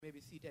may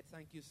be seated.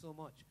 Thank you so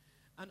much.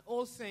 An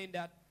old saying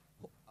that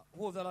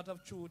holds a lot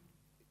of truth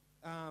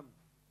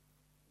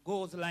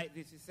goes like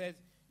this. It says,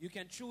 you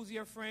can choose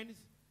your friends,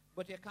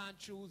 but you can't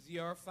choose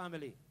your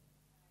family.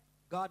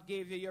 God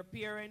gave you your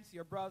parents,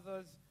 your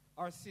brothers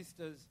or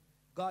sisters.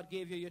 God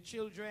gave you your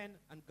children,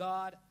 and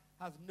God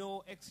has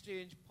no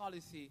exchange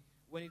policy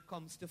when it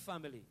comes to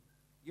family.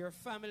 Your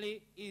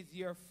family is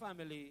your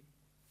family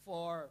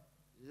for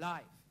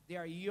life. They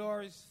are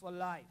yours for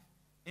life.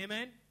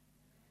 Amen?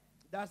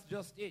 That's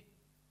just it.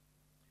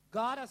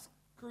 God has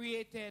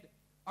created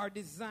or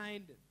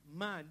designed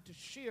man to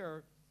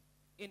share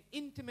in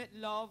intimate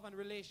love and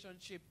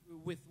relationship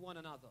with one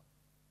another.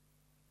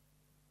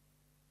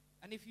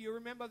 And if you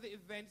remember the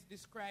events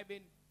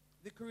describing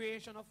the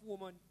creation of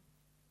woman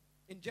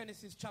in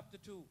Genesis chapter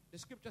 2, the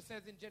scripture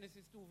says in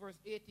Genesis 2 verse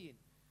 18,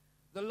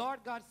 the Lord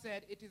God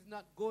said, it is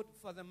not good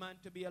for the man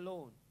to be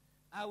alone.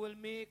 I will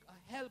make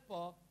a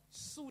helper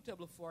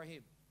suitable for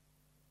him.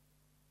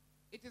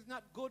 It is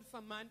not good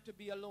for man to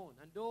be alone.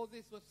 And though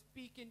this was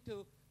speaking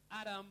to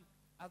Adam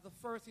as the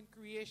first in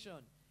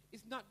creation,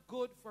 it's not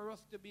good for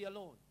us to be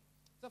alone.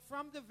 So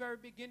from the very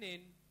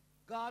beginning,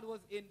 God was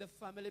in the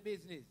family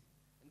business.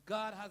 And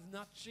God has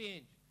not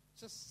changed.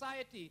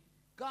 Society,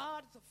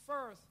 God's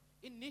first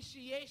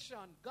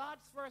initiation,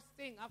 God's first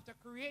thing after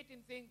creating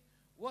things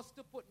was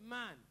to put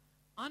man,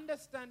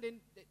 understanding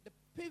the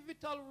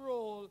pivotal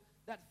role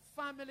that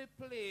family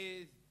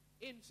plays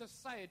in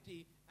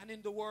society and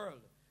in the world.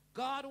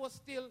 God was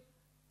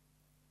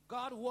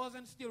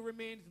and still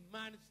remains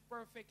man's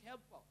perfect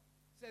helper.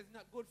 It says,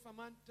 not good for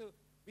man to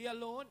be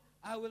alone.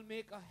 I will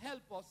make a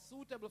helper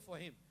suitable for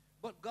him.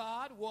 But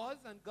God was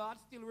and God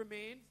still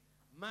remains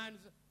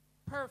man's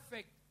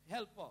perfect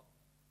helper.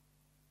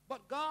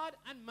 But God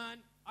and man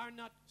are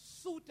not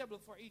suitable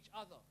for each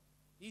other.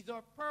 He's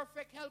our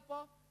perfect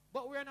helper,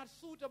 but we are not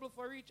suitable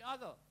for each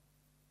other.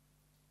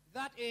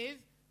 That is,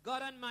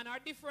 God and man are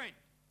different.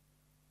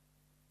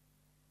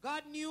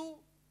 God knew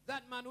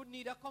that man would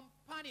need a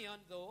companion,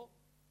 though,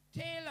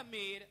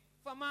 tailor-made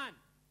for man.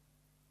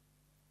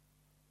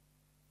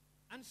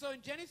 And so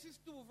in Genesis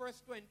 2,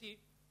 verse 20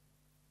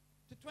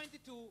 to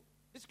 22,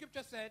 the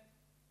scripture said,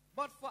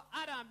 but for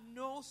Adam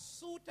no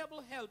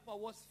suitable helper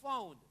was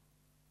found.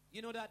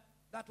 You know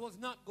that was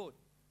not good.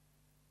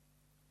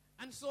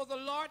 And so the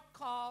Lord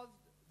caused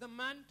the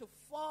man to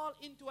fall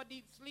into a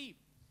deep sleep.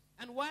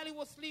 And while he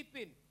was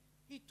sleeping,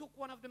 he took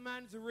one of the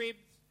man's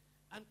ribs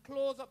and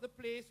closed up the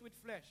place with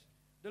flesh.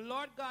 The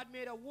Lord God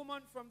made a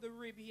woman from the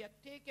rib he had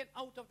taken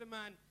out of the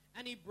man,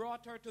 and he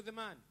brought her to the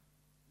man.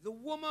 The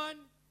woman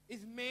is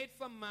made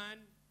for man,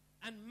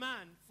 and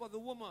man for the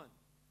woman.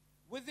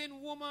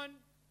 Within woman,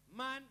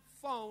 man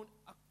found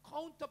a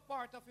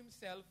counterpart of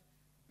himself,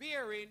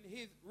 bearing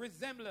his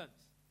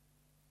resemblance.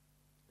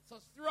 So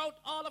throughout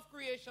all of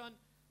creation,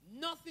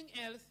 nothing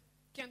else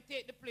can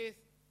take the place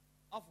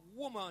of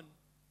woman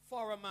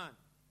for a man.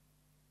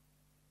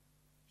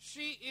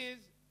 She is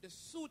the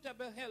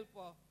suitable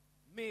helper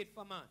made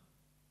for man.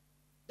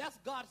 That's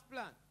God's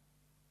plan.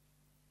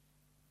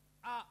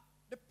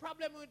 The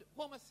problem with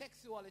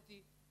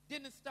homosexuality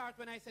didn't start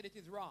when I said it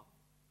is wrong.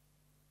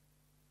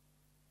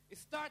 It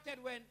started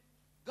when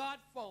God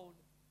found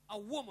a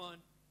woman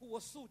who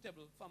was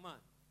suitable for man.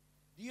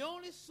 The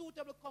only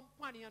suitable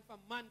companion for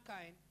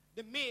mankind,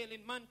 the male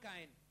in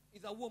mankind,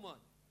 is a woman.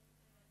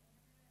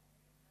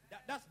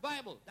 That's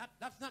Bible.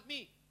 That's not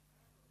me.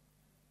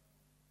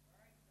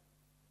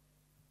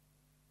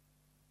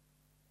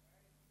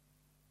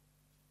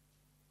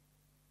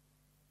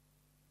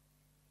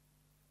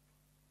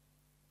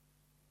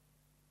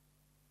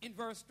 In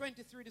verse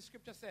 23, the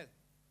scripture says,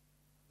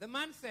 the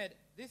man said,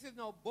 this is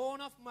now bone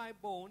of my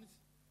bones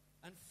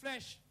and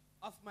flesh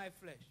of my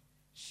flesh.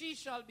 She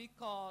shall be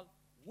called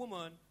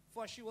woman,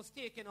 for she was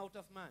taken out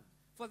of man.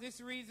 For this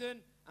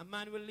reason, a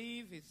man will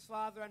leave his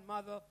father and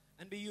mother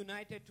and be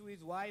united to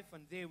his wife,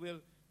 and they will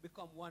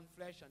become one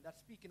flesh. And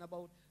that's speaking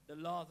about the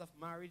laws of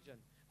marriage. And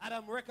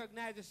Adam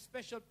recognized the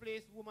special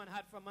place woman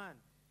had for man.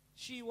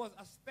 She was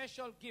a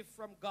special gift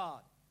from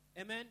God.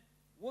 Amen?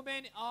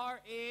 Women are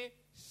a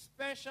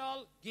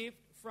special gift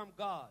from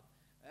God.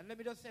 And let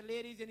me just say,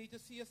 ladies, you need to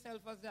see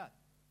yourself as that.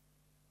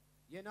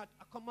 You're not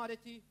a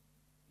commodity.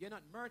 You're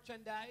not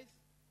merchandise.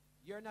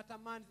 You're not a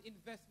man's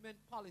investment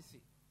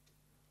policy.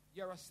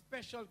 You're a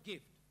special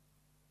gift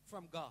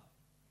from God.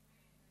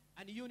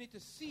 And you need to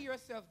see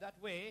yourself that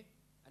way.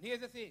 And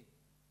here's the thing.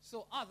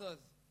 So others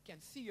can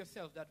see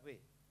yourself that way.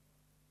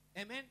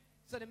 Amen?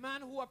 So the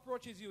man who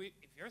approaches you, if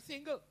you're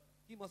single,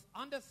 he must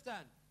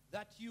understand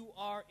that you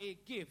are a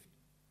gift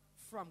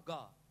from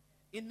God.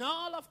 In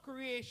all of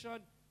creation,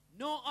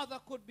 no other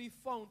could be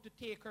found to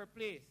take her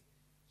place.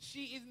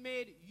 She is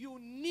made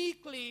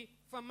uniquely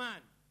for man.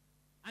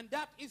 And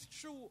that is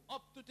true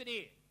up to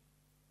today.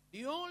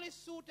 The only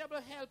suitable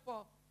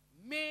helper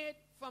made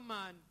for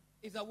man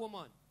is a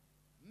woman.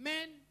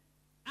 Men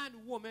and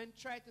women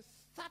try to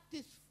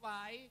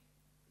satisfy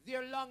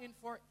their longing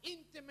for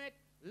intimate,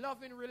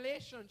 loving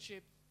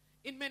relationships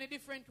in many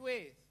different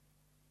ways.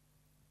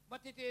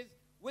 But it is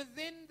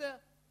within the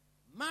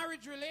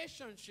marriage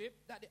relationship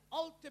that the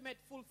ultimate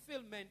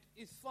fulfillment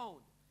is found.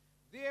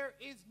 There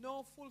is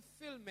no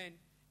fulfillment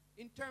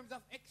in terms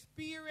of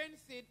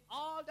experiencing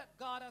all that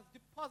God has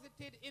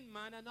deposited in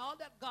man and all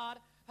that God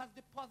has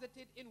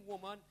deposited in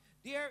woman.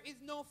 There is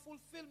no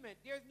fulfillment.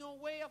 There is no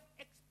way of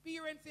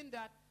experiencing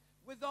that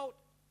without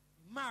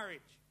marriage.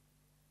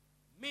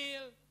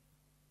 Male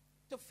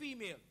to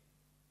female.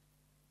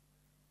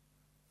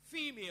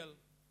 Female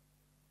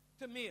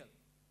to male.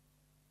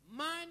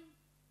 Man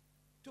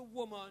to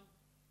woman.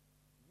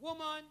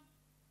 Woman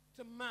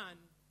to man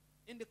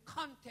in the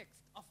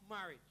context of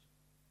marriage.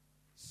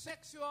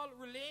 Sexual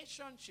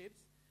relationships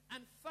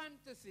and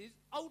fantasies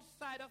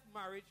outside of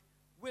marriage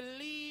will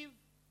leave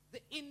the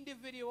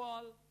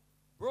individual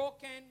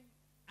broken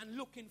and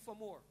looking for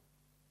more.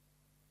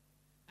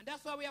 And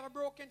that's why we have a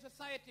broken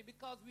society,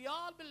 because we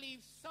all believe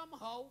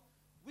somehow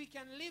we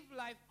can live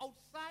life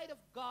outside of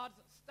God's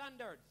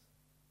standards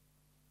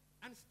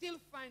and still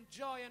find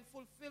joy and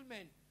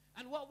fulfillment.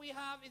 And what we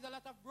have is a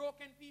lot of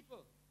broken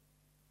people.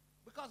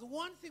 Because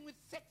one thing with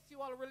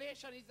sexual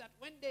relation is that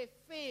when they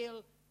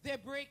fail, they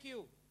break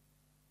you.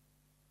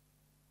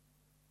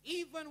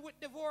 Even with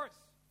divorce.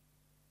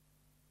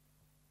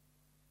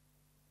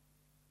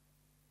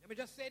 Let me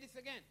just say this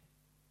again.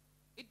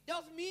 It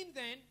does mean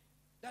then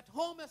that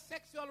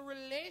homosexual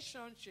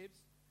relationships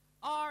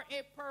are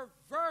a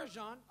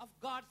perversion of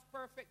God's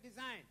perfect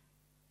design.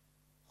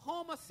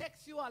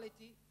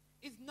 Homosexuality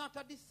is not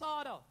a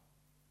disorder.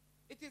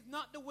 It is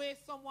not the way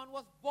someone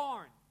was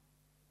born.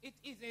 It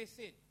is a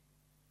sin.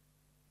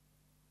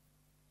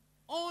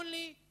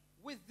 Only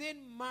within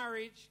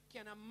marriage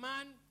can a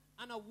man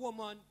and a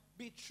woman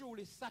be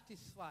truly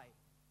satisfied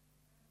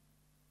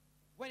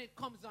when it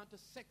comes down to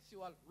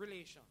sexual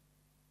relation.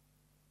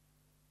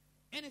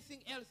 Anything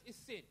else is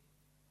sin.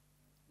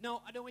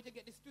 Now, I don't want you to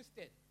get this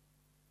twisted,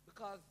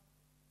 because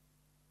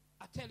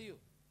I tell you,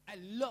 I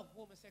love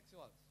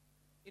homosexuals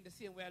in the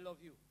same way I love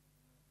you.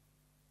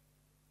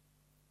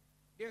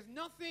 There's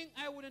nothing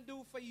I wouldn't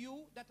do for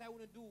you that I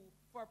wouldn't do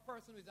for a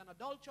person who is an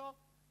adulterer,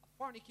 a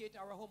fornicator,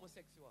 or a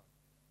homosexual.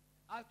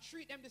 I'll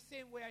treat them the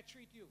same way I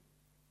treat you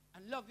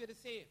and love you the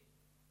same.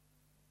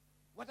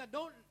 What I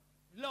don't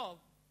love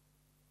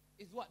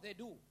is what they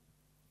do,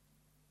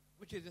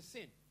 which is a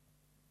sin.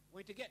 We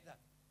need to get that.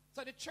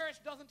 So the church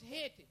doesn't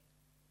hate it,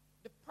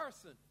 the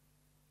person.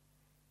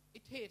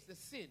 It hates the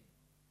sin.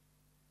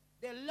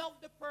 They love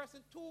the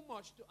person too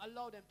much to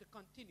allow them to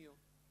continue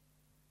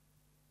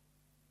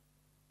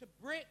to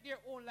break their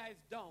own lives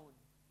down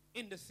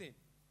in the sin.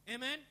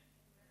 Amen?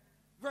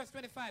 Verse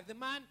 25, the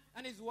man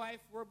and his wife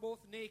were both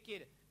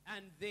naked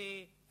and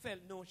they felt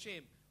no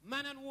shame.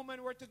 Man and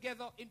woman were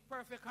together in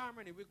perfect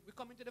harmony. We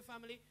come into the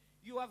family.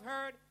 You have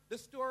heard the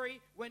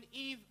story when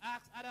Eve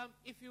asked Adam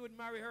if he would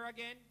marry her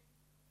again.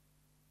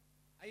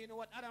 And you know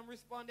what Adam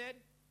responded?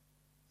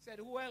 Said,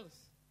 who else?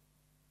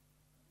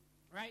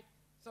 Right?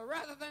 So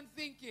rather than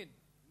thinking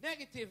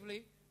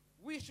negatively,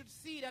 we should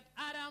see that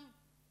Adam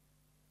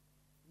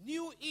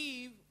knew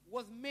Eve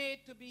was made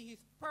to be his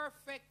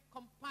perfect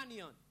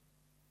companion.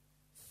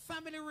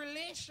 Family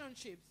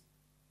relationships,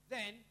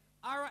 then,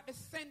 are at the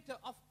center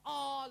of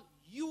all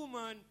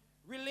human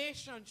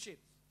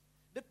relationships.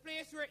 The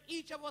place where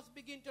each of us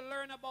begin to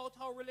learn about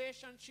how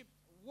relationships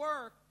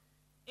work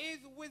is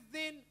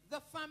within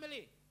the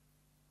family.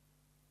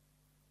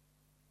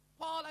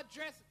 Paul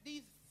addressed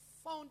these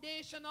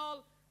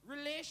foundational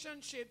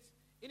relationships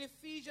in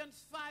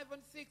Ephesians 5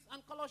 and 6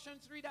 and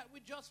Colossians 3 that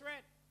we just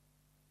read.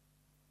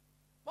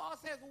 Paul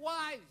says,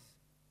 wives,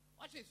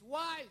 watch this,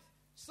 wives,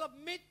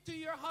 submit to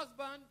your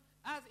husband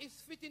as is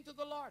fitting to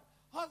the Lord.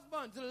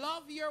 Husbands,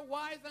 love your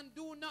wives and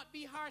do not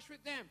be harsh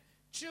with them.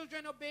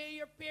 Children, obey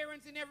your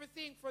parents in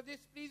everything, for this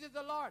pleases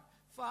the Lord.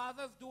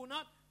 Fathers, do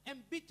not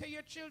embitter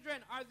your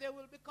children, or they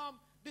will become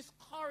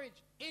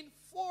discouraged. In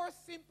 4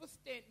 simple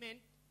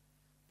statements,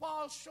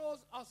 Paul shows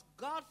us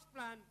God's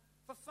plan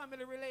for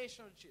family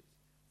relationships.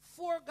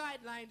 4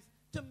 guidelines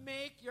to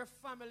make your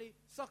family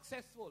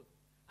successful.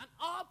 And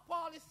all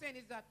Paul is saying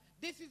is that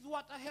this is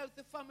what a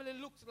healthy family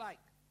looks like.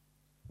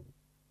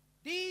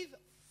 These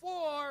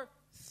 4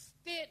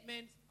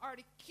 statements are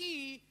the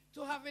key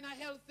to having a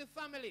healthy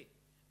family.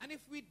 And if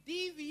we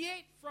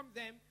deviate from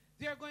them,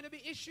 there are going to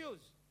be issues.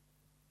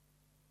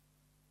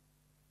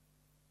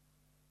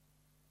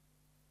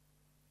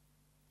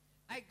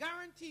 I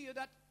guarantee you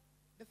that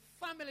the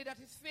family that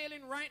is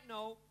failing right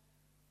now,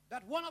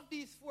 that one of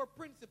these 4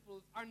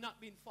 principles are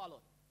not being followed.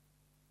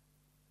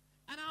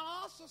 And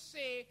I'll also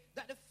say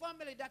that the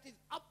family that is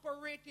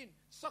operating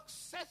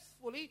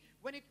successfully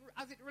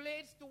as it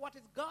relates to what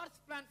is God's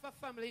plan for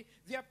family,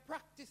 they are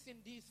practicing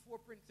these 4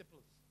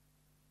 principles.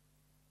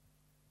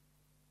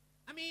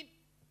 I mean,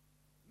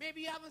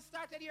 maybe you haven't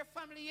started your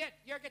family yet.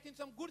 You're getting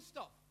some good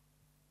stuff.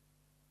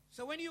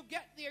 So when you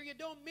get there, you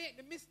don't make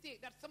the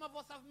mistake that some of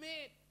us have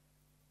made.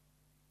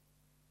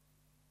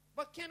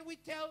 But can we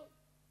tell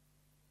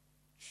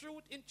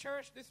truth in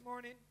church this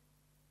morning?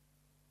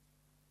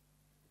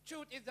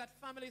 Truth is that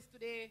families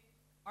today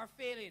are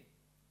failing.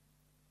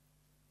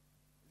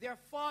 They're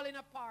falling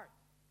apart.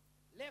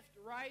 Left,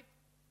 right,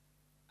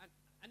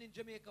 And in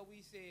Jamaica,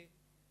 we say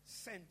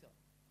center.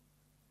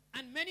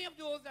 And many of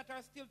those that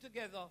are still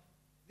together,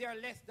 they are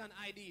less than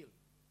ideal.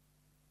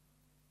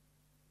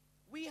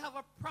 We have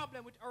a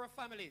problem with our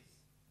families.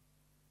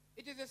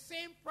 It is the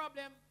same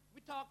problem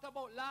we talked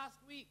about last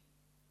week,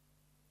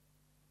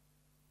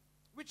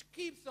 which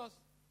keeps us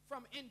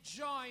from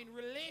enjoying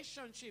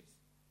relationships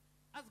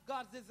as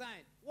God's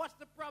design. What's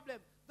the problem?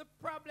 The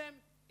problem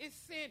is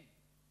sin.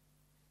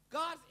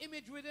 God's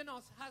image within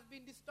us has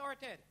been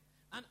distorted.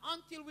 And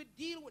until we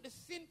deal with the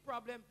sin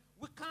problem,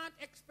 we can't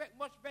expect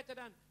much better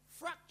than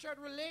fractured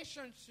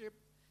relationships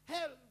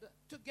held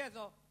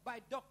together by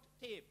duct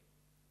tape.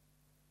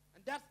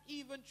 And that's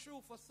even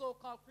true for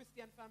so-called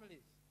Christian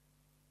families,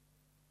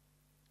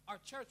 our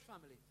church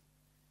families.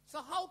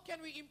 So how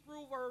can we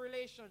improve our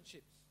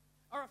relationships,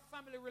 our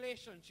family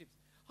relationships?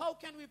 How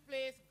can we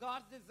place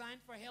God's design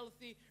for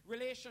healthy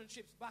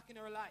relationships back in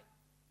our life?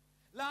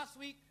 Last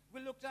week,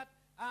 we looked at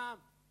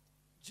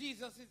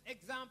Jesus'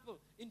 example.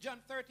 In John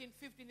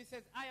 13:15, he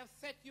says, I have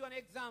set you an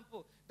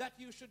example that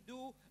you should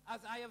do as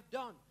I have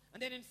done.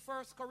 And then in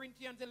 1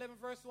 Corinthians 11,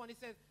 verse 1, he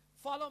says,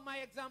 follow my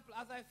example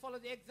as I follow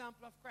the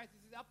example of Christ.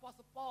 This is the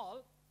Apostle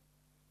Paul.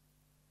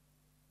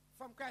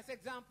 From Christ's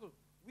example,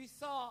 we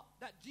saw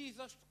that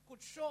Jesus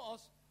could show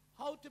us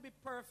how to be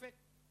perfect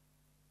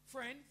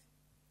friends.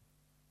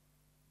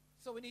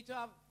 So we need to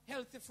have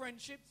healthy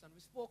friendships, and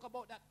we spoke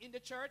about that in the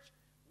church.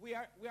 We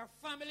are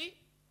family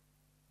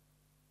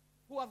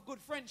who have good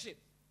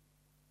friendships.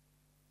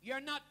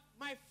 You're not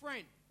my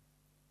friend.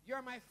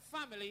 You're my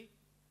family,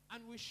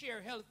 and we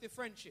share healthy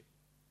friendship.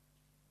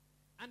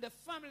 And the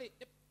family,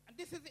 and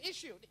this is the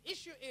issue. The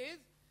issue is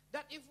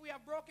that if we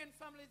have broken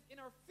families in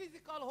our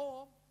physical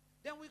home,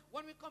 then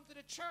when we come to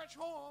the church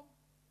home,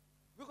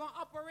 we're going to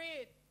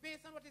operate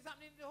based on what is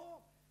happening in the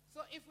home.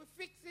 So if we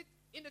fix it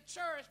in the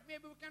church,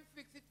 maybe we can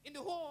fix it in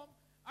the home.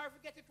 Or if we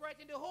get it right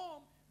in the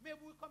home, maybe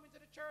we come into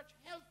the church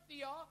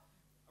healthier,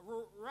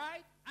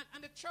 right?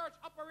 And the church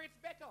operates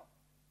better.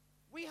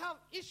 We have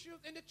issues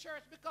in the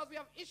church because we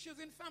have issues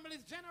in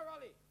families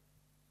generally.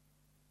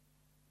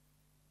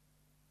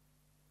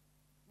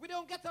 We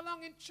don't get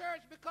along in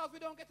church because we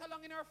don't get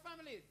along in our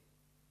families.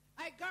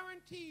 I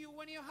guarantee you,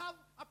 when you have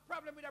a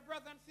problem with a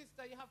brother and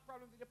sister, you have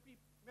problems with the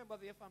members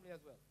of your family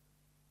as well.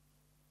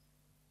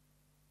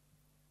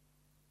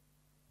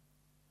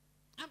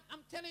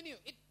 I'm telling you,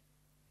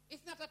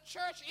 it's not a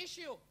church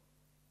issue.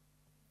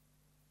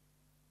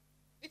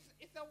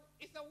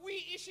 It's a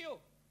we issue.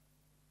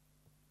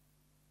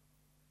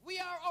 We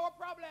are our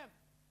problem.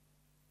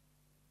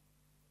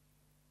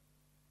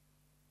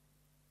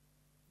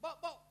 But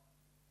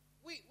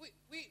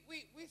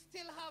we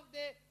still have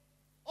the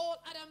old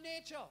Adam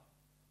nature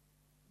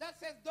that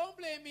says, don't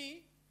blame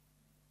me,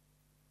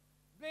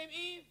 blame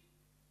Eve.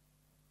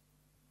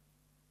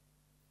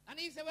 And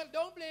Eve said, well,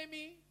 don't blame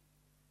me,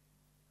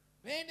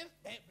 blame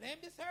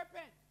the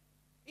serpent.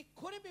 It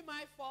couldn't be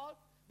my fault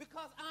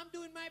because I'm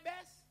doing my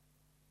best.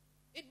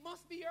 It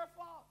must be your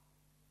fault.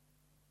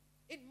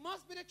 It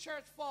must be the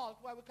church's fault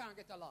why we can't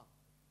get along.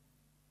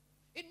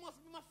 It must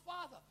be my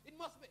father. It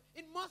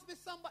must be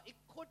somebody.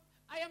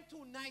 I am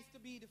too nice to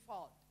be the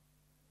fault.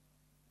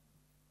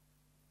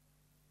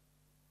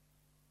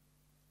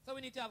 So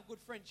we need to have good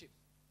friendships.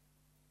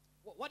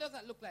 What does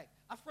that look like?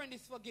 A friend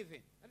is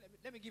forgiving.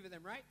 Let me give you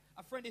them, right?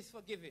 A friend is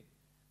forgiving.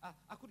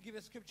 I could give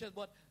you scriptures,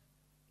 but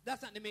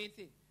that's not the main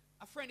thing.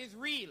 A friend is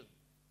real.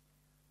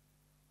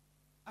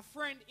 A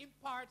friend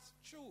imparts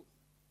truth.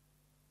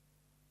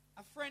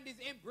 A friend is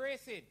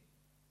embracing.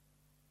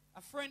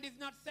 A friend is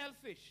not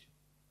selfish.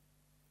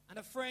 And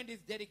a friend is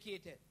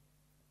dedicated.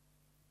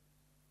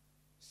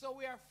 So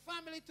we are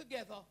family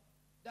together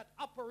that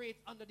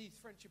operates under these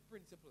friendship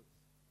principles.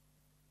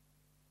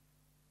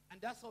 And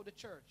that's how the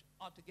church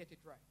ought to get it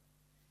right.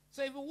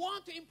 So if we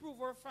want to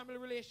improve our family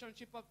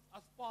relationship,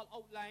 as Paul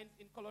outlines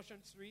in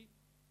Colossians 3,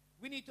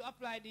 we need to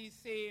apply these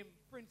same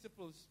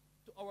principles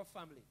to our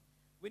family.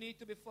 We need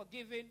to be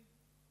forgiving.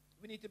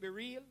 We need to be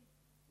real.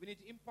 We need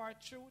to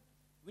impart truth.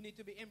 We need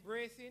to be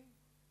embracing.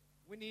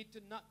 We need to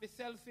not be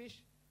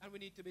selfish. And we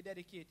need to be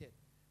dedicated.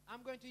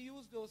 I'm going to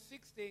use those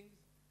 6 things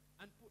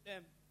and put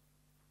them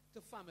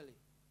to family.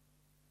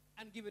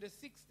 And give you the 6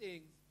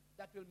 things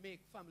that will make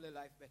family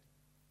life better.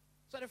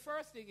 So the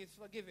first thing is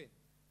forgiving.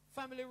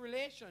 Family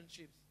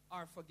relationships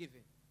are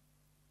forgiving.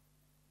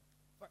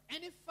 For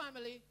any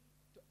family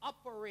to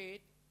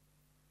operate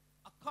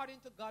according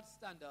to God's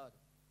standard,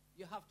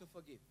 you have to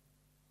forgive.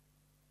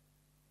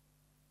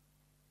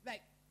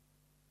 Like,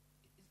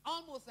 it's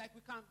almost like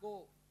we can't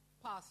go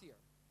past here.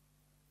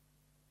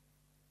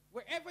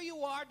 Wherever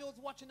you are, those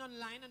watching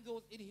online and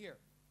those in here,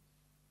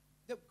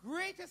 the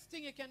greatest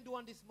thing you can do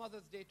on this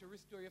Mother's Day to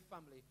restore your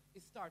family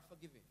is start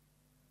forgiving.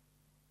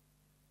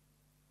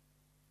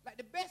 Like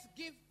the best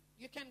gift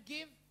you can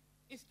give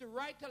is to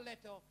write a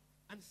letter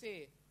and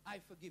say, I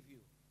forgive you.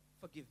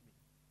 Forgive me.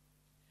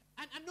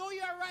 And I know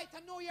you're right.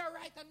 I know you're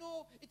right. I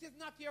know it is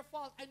not your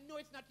fault. I know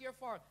it's not your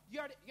fault.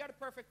 You're the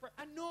perfect person.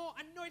 I know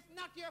it's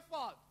not your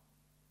fault.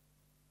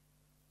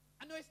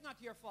 I know it's not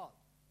your fault.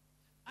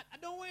 I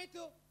don't want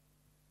you to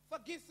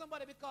forgive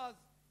somebody because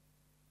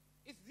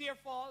it's their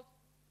fault.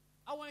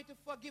 I want you to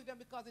forgive them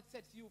because it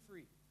sets you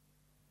free.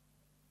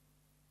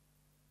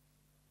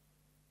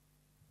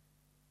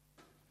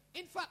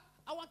 In fact,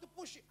 I want to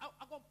push it.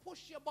 I'm going to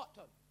push your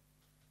button.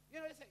 You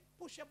know, they say,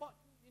 push your button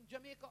in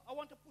Jamaica. I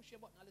want to push your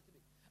button a little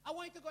bit. I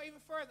want you to go even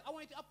further. I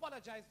want you to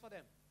apologize for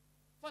them,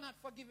 for not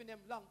forgiving them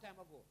long time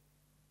ago.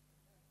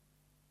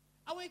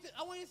 I want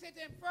you to say to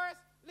them, first,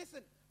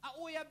 listen, I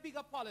owe you a big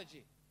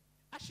apology.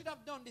 I should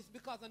have done this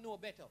because I know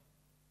better.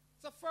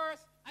 So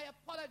first, I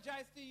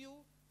apologize to you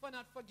for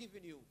not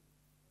forgiving you.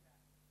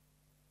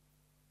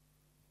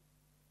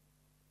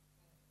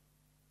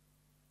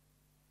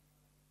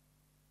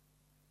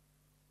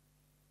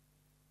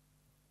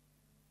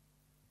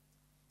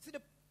 See,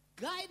 the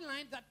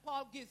guidelines that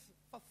Paul gives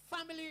for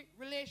family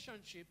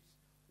relationships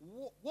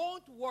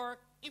won't work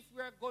if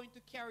we're going to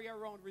carry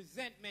around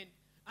resentment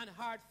and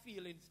hard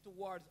feelings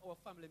towards our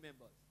family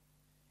members.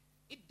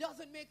 It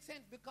doesn't make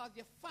sense because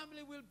your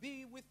family will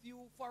be with you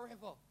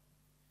forever.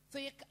 So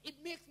it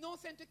makes no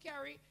sense to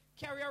carry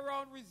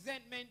around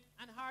resentment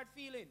and hard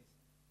feelings.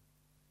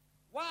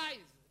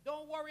 Wives,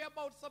 don't worry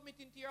about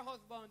submitting to your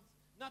husbands,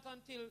 not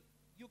until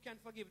you can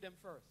forgive them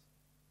first.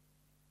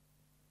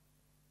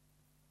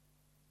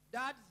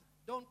 Dads,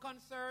 don't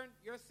concern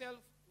yourself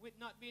with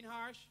not being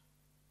harsh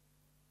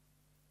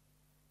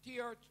to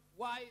your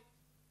wife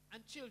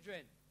and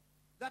children.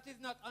 That is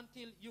not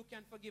until you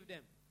can forgive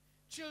them.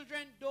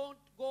 Children, don't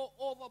go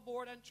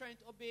overboard and trying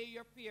to obey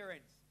your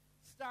parents.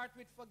 Start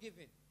with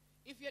forgiving.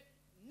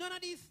 None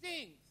of these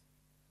things,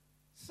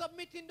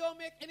 submitting don't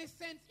make any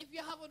sense if you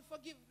haven't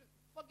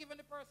forgiven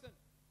the person.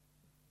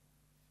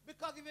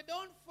 Because if you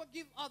don't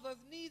forgive others,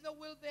 neither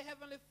will the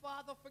Heavenly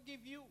Father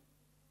forgive you.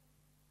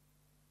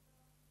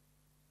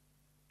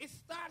 It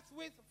starts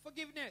with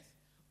forgiveness.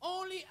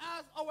 Only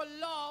as our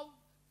love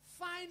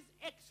finds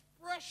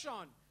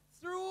expression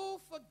through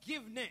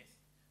forgiveness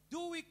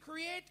do we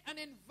create an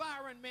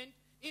environment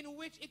in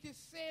which it is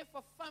safe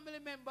for family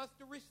members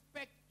to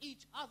respect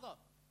each other.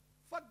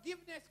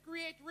 Forgiveness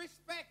creates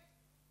respect.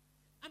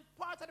 And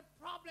part of the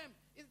problem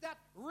is that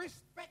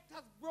respect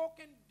has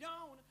broken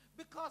down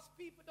because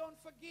people don't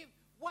forgive.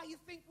 Why you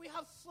think we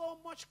have so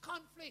much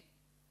conflict?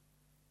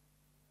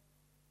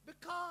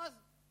 Because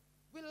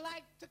we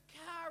like to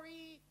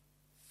carry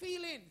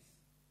feelings.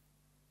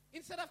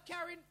 Instead of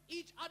carrying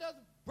each other's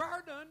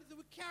burdens,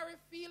 we carry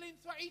feelings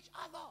for each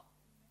other.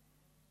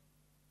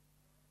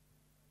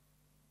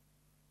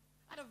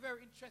 I had a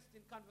very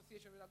interesting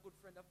conversation with a good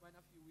friend of mine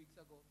a few weeks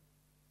ago.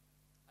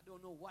 I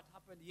don't know what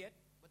happened yet,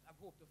 but I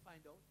hope to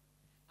find out.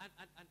 And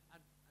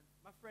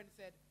my friend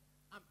said,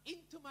 I'm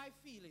into my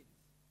feelings.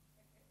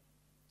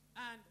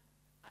 And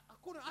I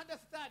couldn't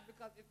understand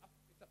because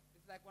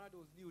it's like one of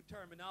those new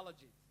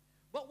terminologies.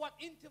 But what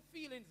into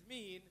feelings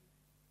mean,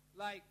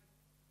 like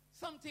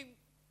something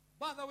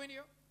bothering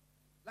you,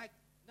 like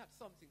not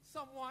something,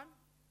 someone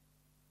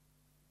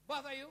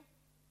bother you,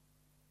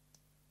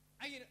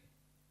 and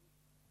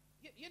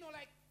you know,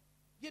 like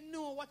you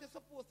know what you're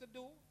supposed to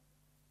do,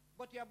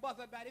 but you're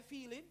bothered by the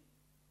feeling,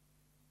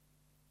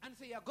 and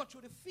so you got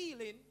through the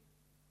feeling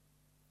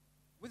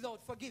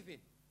without forgiving.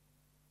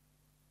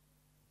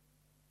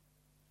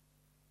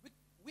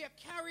 We are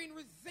carrying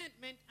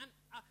resentment, and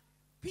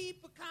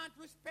people can't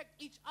respect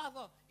each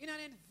other in an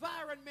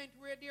environment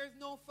where there is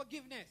no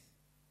forgiveness.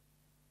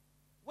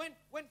 When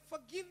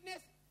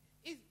forgiveness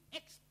is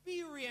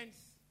experienced,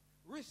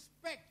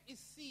 respect is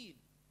seen.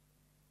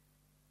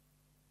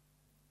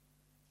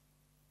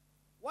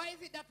 Why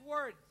is it that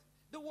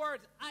the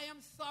words, I am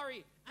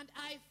sorry and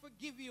I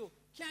forgive you,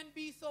 can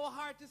be so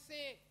hard to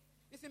say?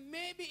 Listen,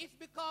 maybe it's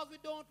because we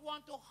don't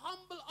want to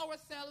humble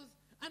ourselves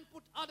and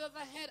put others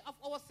ahead of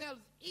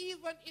ourselves,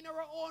 even in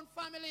our own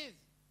families.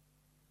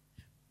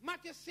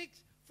 Matthew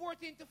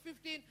 6:14 to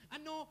 15. I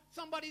know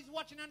somebody's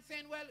watching and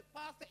saying, well,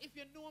 Pastor, if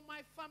you know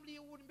my family,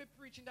 you wouldn't be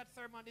preaching that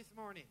sermon this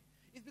morning.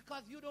 It's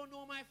because you don't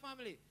know my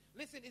family.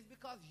 Listen, it's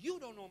because you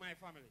don't know my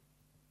family.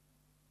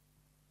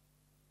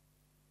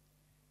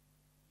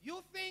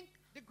 You think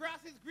the grass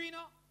is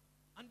greener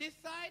on this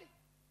side?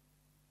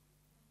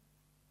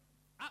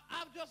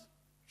 I've just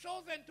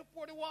chosen to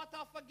pour the water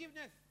of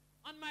forgiveness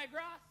on my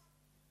grass.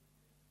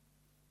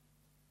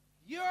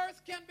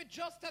 Yours can be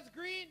just as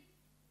green.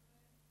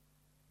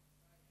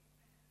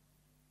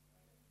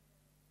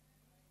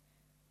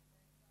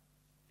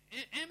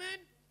 Amen?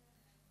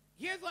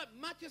 Here's what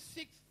Matthew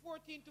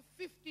 6:14 to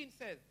 15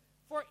 says.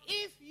 For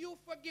if you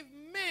forgive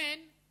men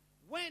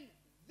when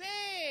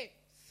they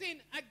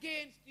sin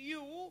against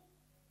you,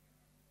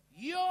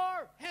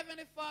 your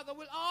heavenly Father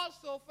will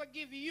also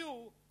forgive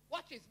you.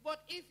 Watch this.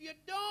 But if you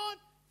don't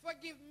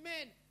forgive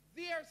men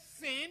their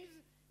sins,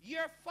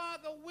 your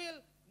Father will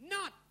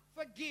not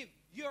forgive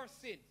your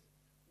sins.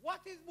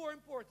 What is more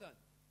important?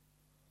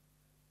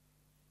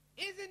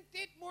 Isn't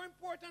it more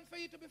important for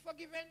you to be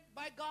forgiven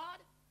by God?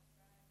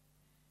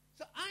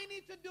 So I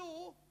need to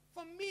do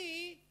for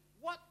me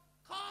what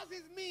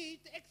causes me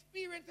to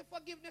experience the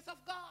forgiveness of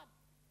God.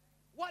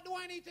 What do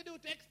I need to do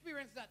to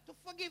experience that? To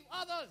forgive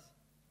others.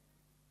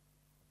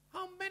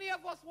 How many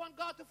of us want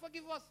God to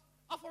forgive us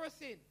of our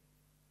sin?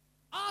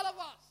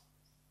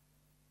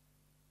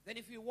 then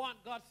if we want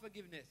God's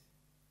forgiveness,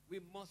 we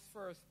must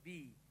first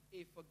be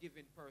a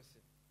forgiving person.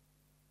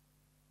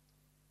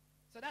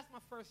 So that's my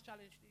first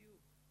challenge to you.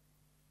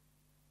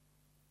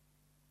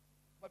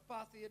 But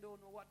Pastor, you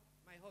don't know what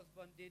my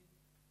husband did.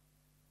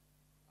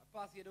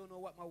 Pastor, you don't know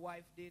what my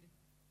wife did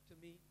to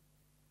me.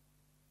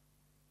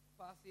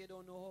 Pastor, you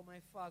don't know how my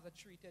father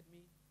treated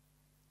me.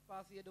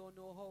 Pastor, you don't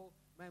know how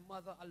my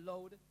mother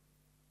allowed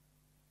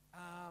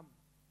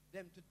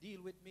them to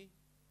deal with me.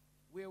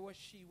 Where was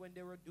she when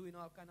they were doing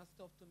all kind of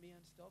stuff to me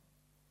and stuff?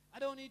 I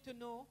don't need to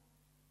know,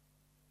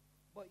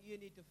 but you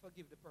need to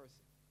forgive the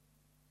person.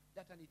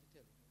 That I need to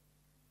tell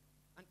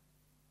you. And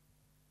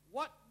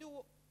what do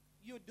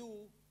you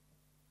do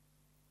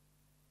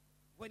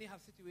when you have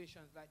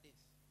situations like this?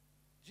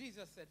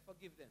 Jesus said,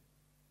 forgive them,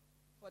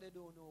 for they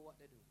don't know what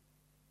they do.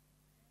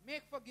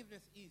 Make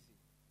forgiveness easy.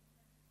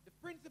 The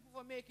principle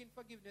for making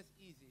forgiveness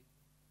easy,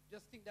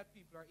 just think that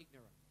people are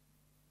ignorant.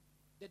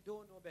 They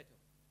don't know better.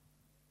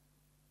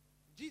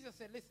 Jesus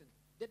said, listen,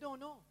 they don't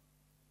know.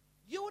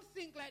 You would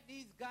think like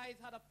these guys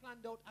had a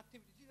planned out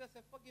activity. Jesus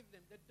said, forgive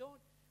them.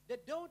 They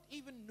don't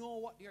even know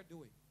what they're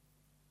doing.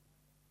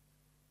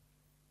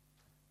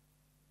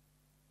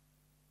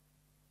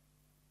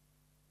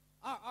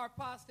 Our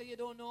pastor, you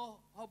don't know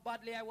how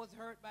badly I was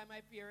hurt by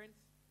my parents.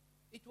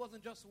 It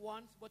wasn't just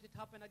once, but it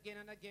happened again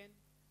and again.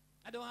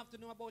 I don't have to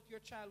know about your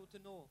childhood to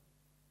know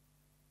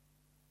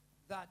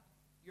that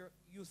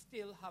you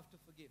still have to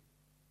forgive.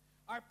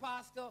 Our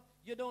pastor,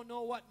 you don't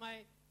know what my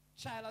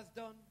child has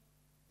done.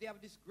 They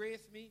have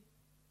disgraced me.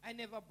 I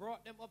never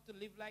brought them up to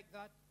live like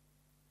that.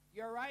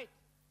 You're right.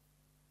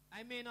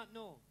 I may not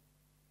know,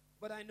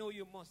 but I know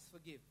you must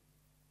forgive.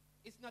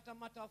 It's not a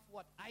matter of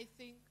what I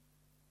think,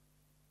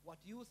 what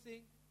you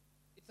think.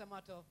 It's a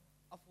matter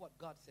of what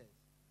God says.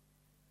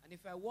 And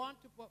if I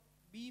want to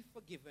be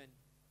forgiven,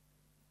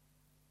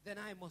 then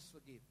I must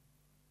forgive.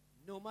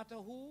 No matter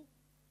who,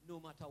 no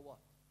matter what.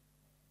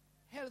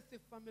 Healthy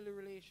family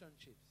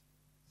relationships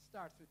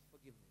starts with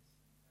forgiveness.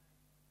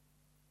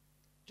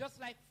 Just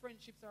like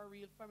friendships are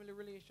real, family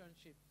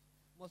relationships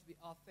must be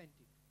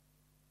authentic.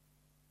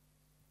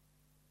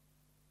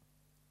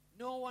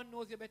 No one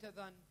knows you better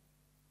than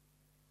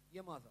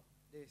your mother,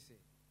 they say.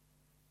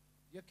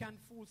 You can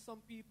fool some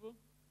people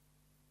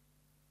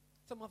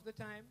some of the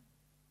time,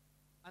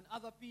 and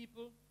other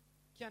people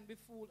can be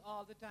fooled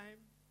all the time,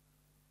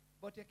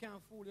 but you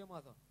can't fool your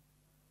mother.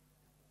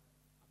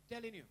 I'm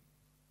telling you.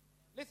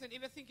 Listen,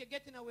 if you think you're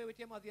getting away with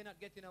your mother, you're not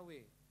getting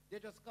away. They're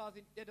just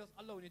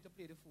allowing you to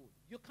play the fool.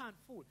 You can't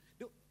fool.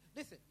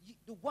 Listen,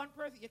 the one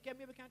person you can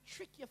maybe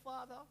trick your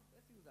father.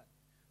 Let's use that.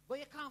 But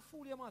you can't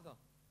fool your mother.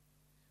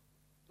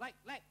 Like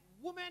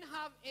women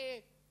have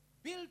a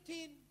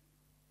built-in,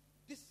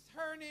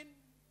 discerning,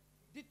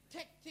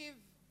 detective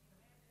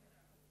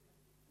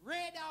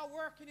radar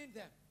working in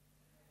them.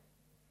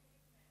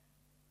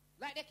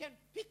 Like they can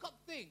pick up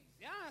things.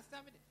 You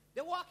understand me?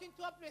 They walk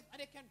into a place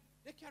and they can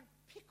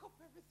pick up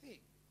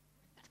everything.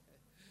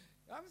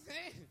 You know what I'm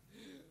saying?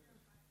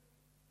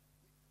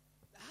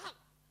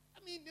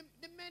 I mean,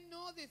 the men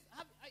know this.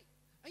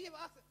 I ever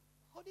asked,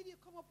 how did you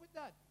come up with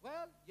that?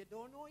 Well, you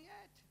don't know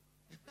yet.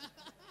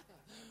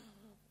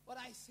 But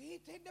I see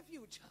it in the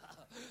future.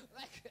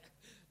 Like,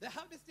 they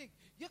have this thing.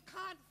 You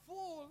can't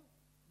fool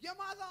your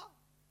mother.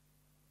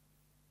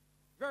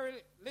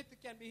 Very little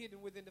can be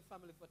hidden within the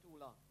family for too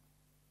long.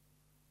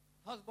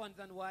 Husbands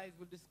and wives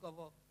will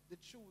discover the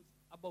truth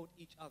about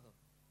each other.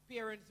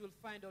 Parents will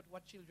find out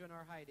what children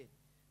are hiding.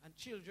 And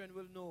children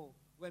will know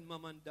when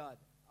mom and dad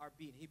are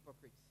being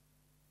hypocrites.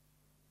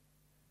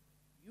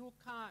 You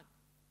can't,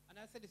 and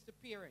I said this to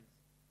parents,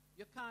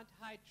 you can't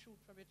hide truth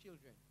from your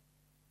children.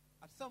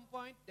 At some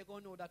point, they're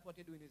going to know that what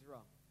you're doing is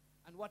wrong.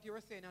 And what you're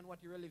saying and what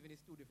you're living is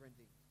two different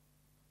things.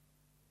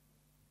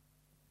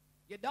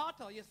 Your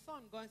daughter, your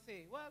son, going to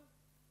say, well,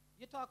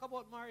 you talk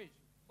about marriage,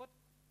 but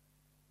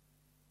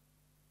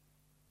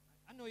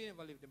I know you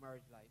never lived the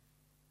marriage life.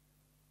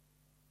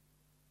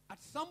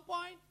 At some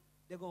point,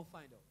 they're going to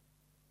find out.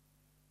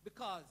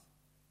 Because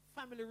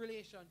family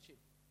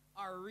relationships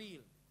are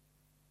real.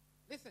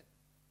 Listen,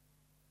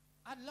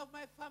 I love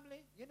my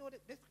family. You know,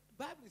 this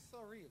Bible is so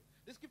real.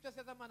 The scripture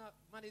says a man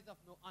is of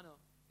no honor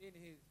in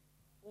his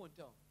own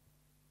tongue.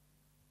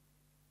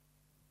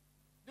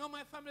 You know how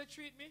my family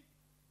treat me?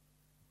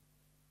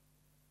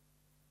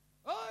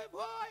 Oh boy,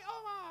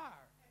 Omar!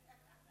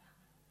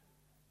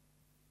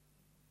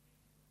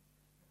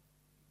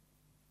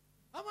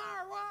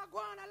 Omar, we're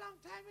going a long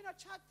time in a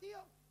chat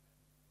here.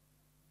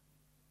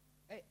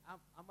 Hey,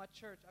 I'm at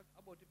church. I'm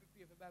about to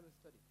prepare for Bible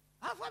study.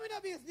 I'm from in a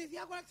business.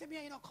 You're going to say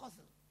me,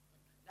 cousin.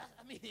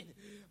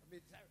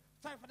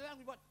 Sorry for the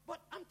language,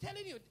 but I'm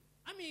telling you,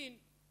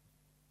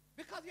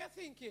 because you're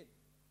thinking,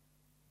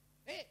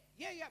 hey,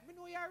 yeah, we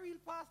know you're a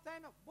real pastor,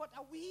 but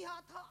we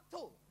are talk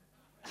to.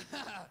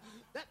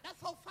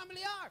 That's how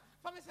family are.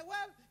 Family say,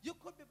 well, you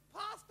could be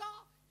pastor,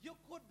 you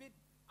could be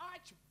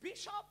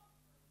archbishop.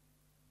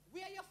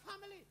 We are your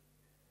family.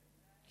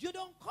 You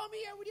don't come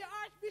here with your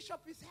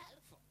archbishop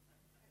himself.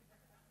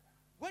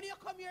 When you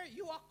come here,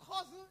 you are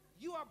cousin,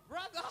 you are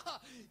brother.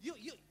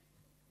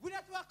 We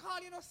not to call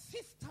call you no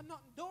sister,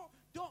 nothing.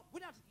 We're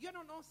not, you're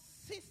not no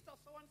sister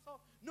so and so,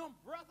 no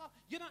brother.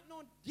 You're not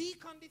no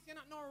deacon this, you're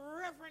not no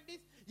reverend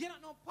this, you're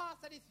not no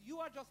pastor this. You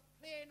are just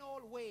plain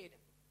old Wade.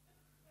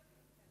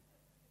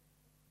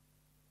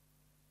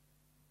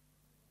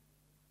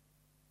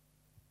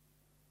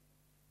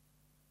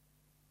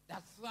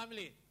 That's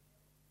family.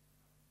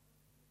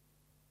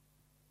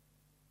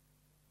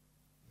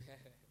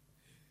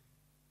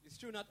 It's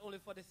true not only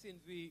for the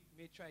sins we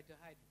may try to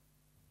hide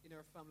in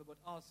our family, but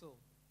also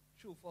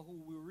true for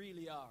who we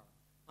really are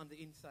on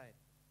the inside.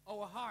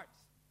 Our hearts,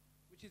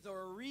 which is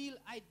our real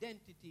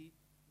identity,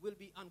 will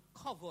be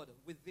uncovered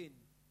within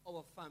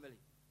our family.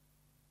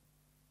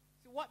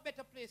 See, what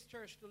better place,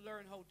 church, to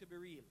learn how to be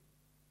real?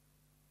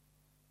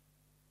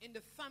 In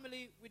the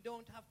family, we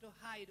don't have to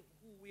hide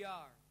who we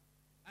are,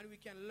 and we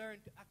can learn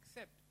to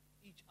accept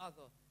each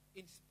other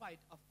in spite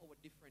of our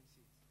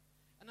differences.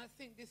 And I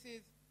think this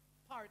is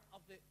part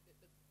of the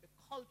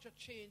culture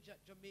change that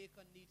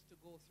Jamaica needs to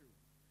go through.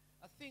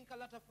 I think a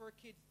lot of our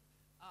kids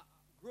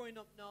growing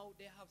up now,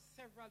 they have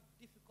several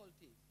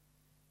difficulties.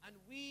 And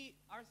we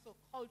are so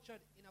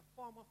cultured in a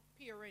form of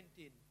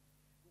parenting.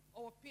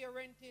 Our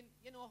parenting,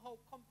 you know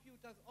how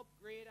computers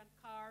upgrade and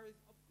cars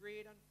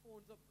upgrade and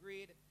phones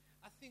upgrade.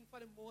 I think for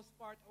the most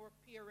part, our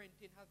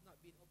parenting has not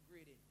been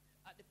upgraded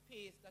at the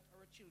pace that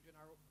our children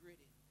are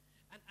upgrading.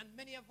 And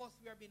many of us,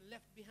 we are being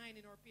left behind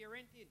in our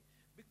parenting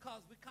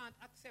because we can't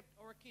accept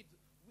our kids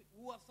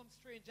who have some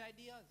strange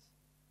ideas.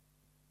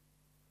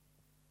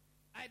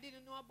 I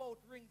didn't know about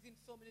rings in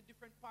so many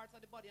different parts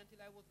of the body until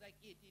I was like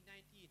 18,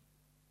 19.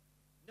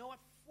 Now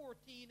at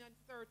 14 and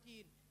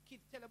 13,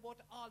 kids tell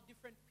about all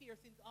different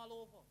piercings all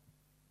over.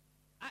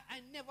 I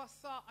never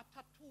saw a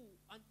tattoo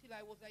until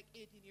I was like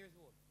 18 years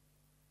old.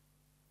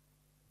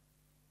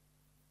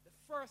 The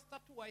first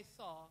tattoo I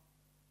saw,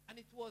 and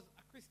it was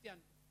a Christian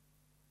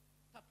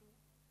tattoo.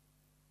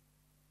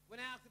 When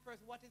I asked the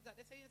person, what is that?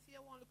 They say, you see,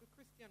 I want to look at a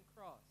Christian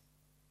cross.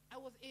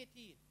 I was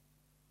 18.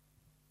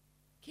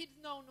 Kids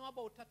now know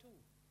about tattoo.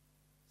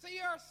 So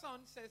your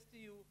son says to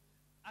you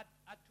at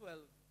 12,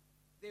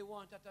 they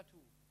want a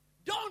tattoo.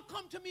 Don't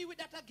come to me with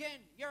that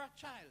again. You're a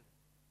child.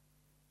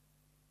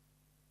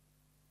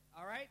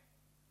 All right?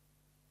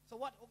 So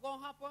what's going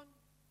to happen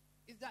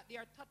is that they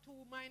are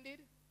tattoo-minded.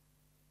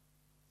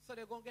 So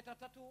they're going to get a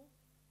tattoo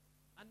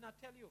and not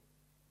tell you.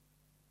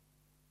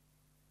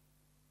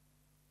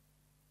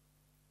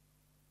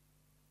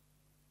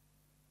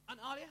 And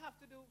all you have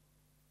to do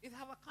is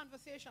have a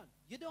conversation.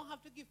 You don't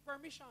have to give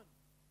permission.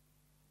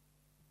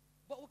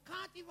 But we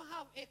can't even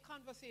have a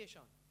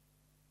conversation.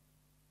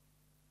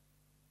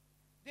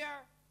 There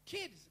are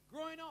kids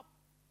growing up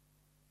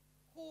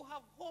who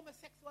have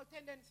homosexual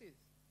tendencies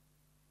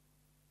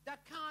that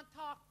can't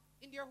talk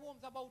in their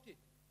homes about it.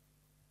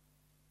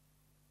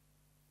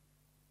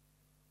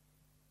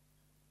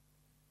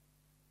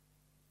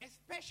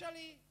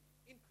 Especially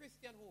in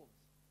Christian homes.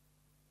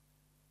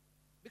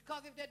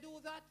 Because if they do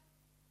that,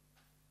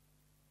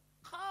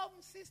 come,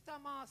 Sister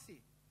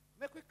Marcy,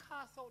 make we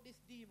cast out this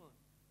demon.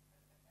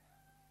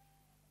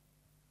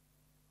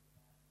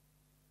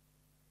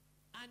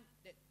 And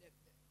they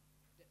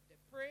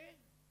pray,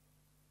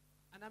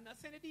 and I'm not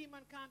saying the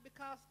demon can't be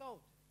cast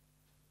out.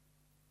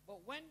 But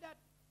when that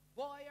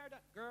boy or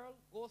that girl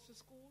goes to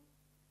school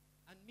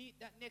and meet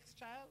that next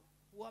child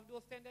who have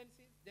those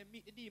tendencies, they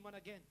meet the demon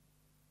again.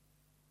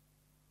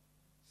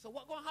 So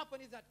what's going to happen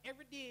is that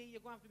every day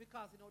you're going to have to be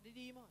casting out the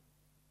demon.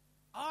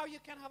 Or you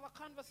can have a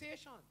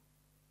conversation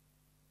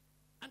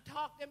and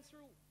talk them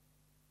through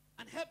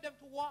and help them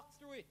to walk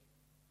through it.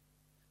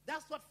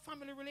 That's what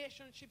family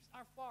relationships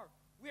are for,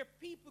 where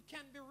people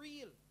can be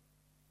real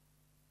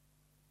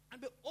and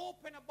be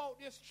open about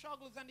their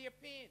struggles and their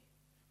pain.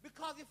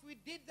 Because if we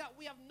did that,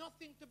 we have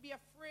nothing to be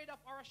afraid of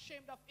or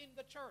ashamed of in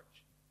the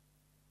church.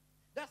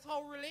 That's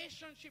how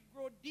relationships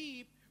grow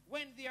deep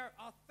when they are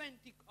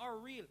authentic or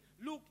real.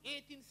 Luke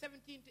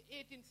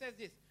 18:17-18 says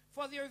this,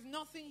 for there is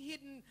nothing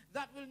hidden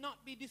that will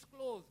not be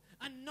disclosed,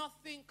 and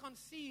nothing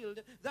concealed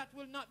that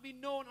will not be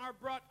known or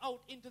brought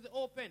out into the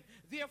open.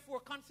 Therefore,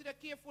 consider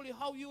carefully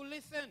how you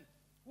listen.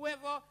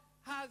 Whoever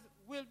has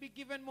will be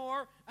given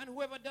more, and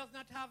whoever does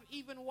not have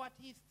even what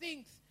he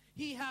thinks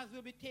he has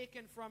will be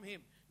taken from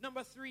him.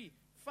 Number 3,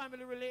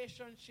 family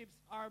relationships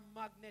are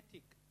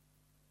magnetic.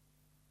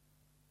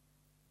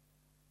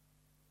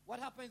 What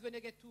happens when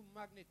you get two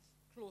magnets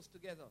close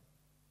together?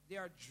 They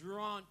are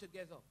drawn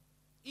together.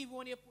 Even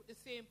when you put the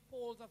same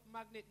poles of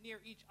magnet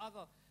near each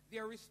other,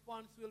 their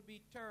response will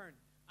be turned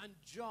and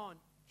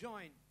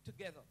joined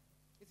together.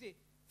 You see,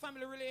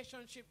 family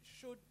relationships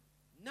should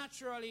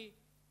naturally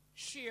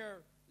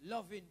share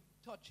loving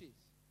touches.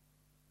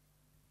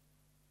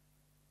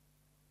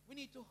 We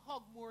need to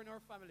hug more in our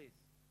families.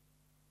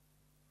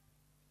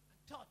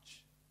 And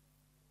touch.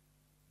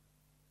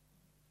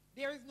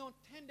 There is no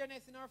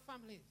tenderness in our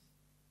families.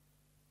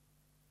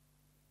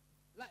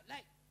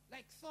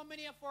 Like so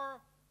many of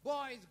our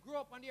boys grew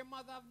up and their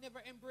mother have never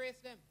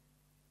embraced them.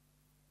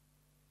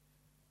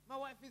 My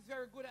wife is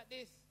very good at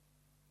this.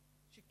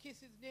 She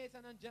kisses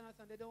Nathan and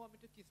Jonathan. They don't want me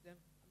to kiss them.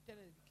 I'm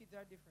telling you, the kids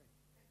are different.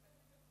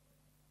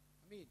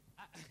 mean?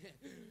 I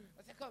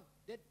said, come.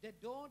 They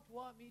don't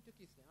want me to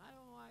kiss them. I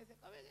don't know why. I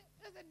said, come.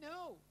 I said,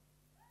 no.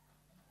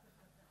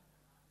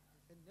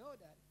 I said, no,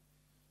 Daddy.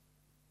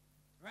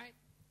 Right?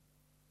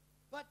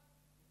 But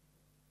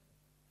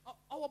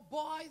our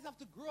boys have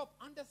to grow up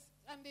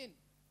understanding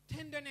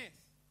tenderness.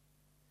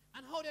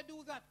 And how they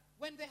do that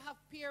when they have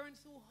parents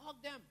who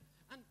hug them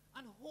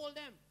and hold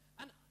them.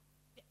 And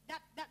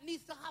that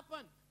needs to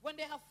happen when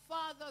they have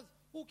fathers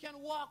who can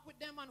walk with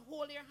them and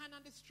hold their hand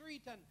on the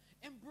street and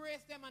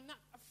embrace them and not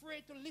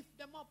afraid to lift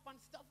them up and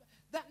stuff.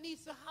 That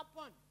needs to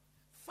happen.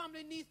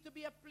 Family needs to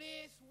be a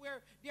place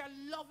where there are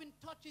loving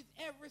touches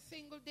every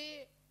single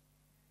day.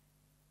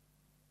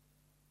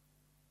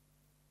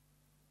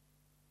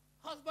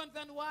 Husbands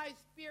and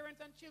wives, parents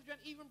and children,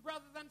 even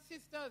brothers and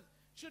sisters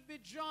should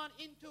be drawn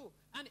into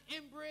and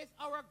embrace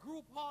our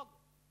group hug.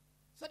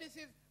 So this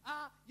is,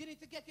 you need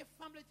to get your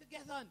family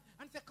together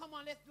and say, come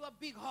on, let's do a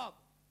big hug.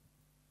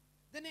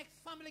 The next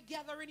family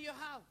gathering you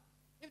have,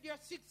 if there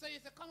are 6 of you,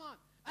 say, come on,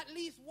 at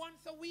least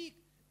once a week,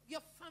 your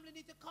family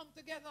need to come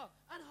together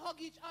and hug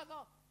each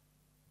other.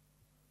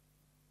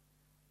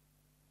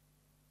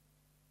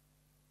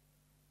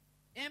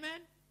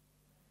 Amen?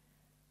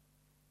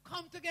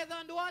 Come together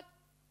and do what?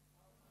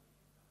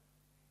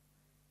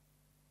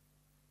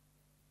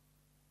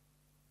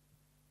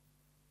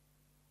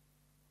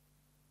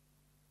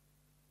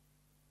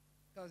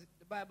 Because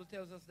the Bible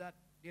tells us that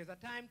there's a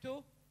time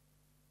to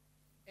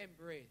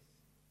embrace.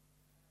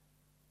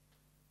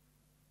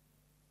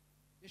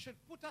 You should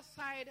put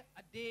aside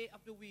a day of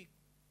the week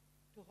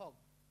to hug.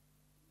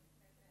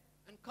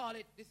 And call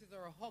it, this is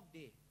our hug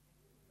day.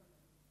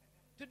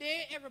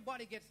 Today,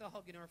 everybody gets a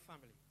hug in our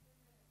family.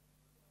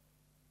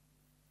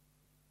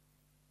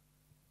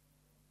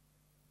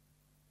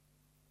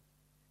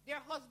 There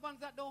are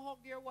husbands that don't hug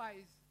their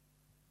wives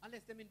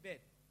unless they're in bed.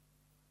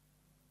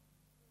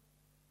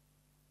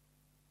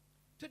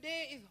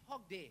 Today is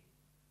hug day.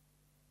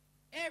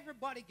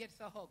 Everybody gets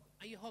a hug,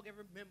 and you hug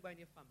every member in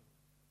your family.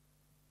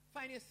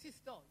 Find your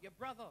sister, your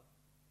brother.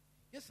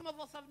 Some of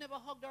us have never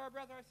hugged our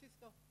brother or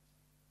sister.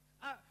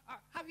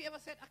 Have you ever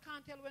said, I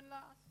can't tell when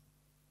last?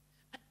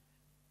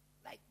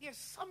 Like there's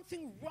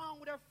something wrong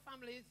with our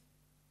families.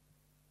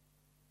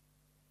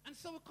 And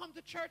so we come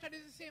to church and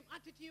it's the same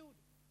attitude.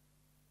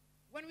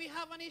 When we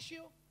have an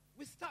issue,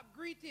 we stop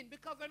greeting,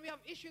 because when we have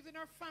issues in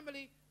our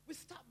family, we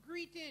stop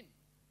greeting.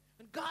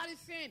 And God is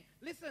saying,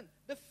 listen,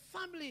 the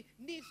family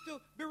needs to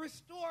be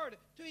restored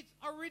to its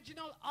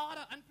original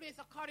order and place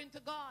according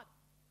to God.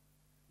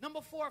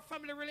 Number 4,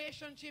 family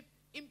relationship,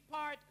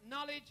 impart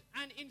knowledge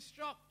and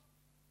instruct.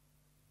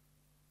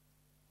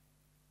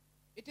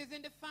 It is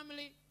in the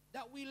family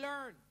that we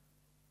learn.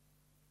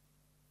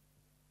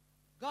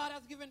 God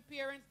has given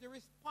parents the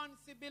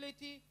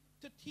responsibility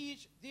to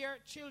teach their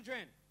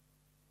children.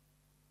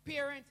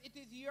 Parents, it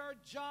is your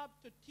job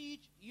to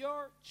teach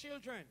your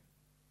children.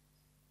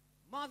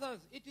 Mothers,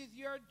 it is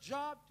your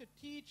job to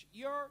teach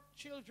your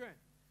children.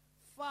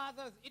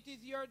 Fathers, it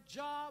is your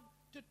job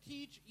to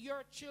teach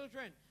your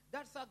children.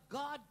 That's a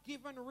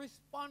God-given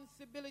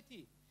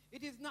responsibility.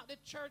 It is not the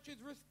church's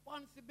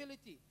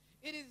responsibility.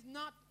 It is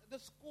not the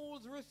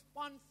school's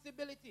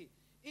responsibility.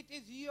 It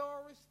is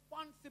your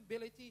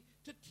responsibility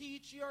to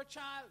teach your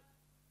child.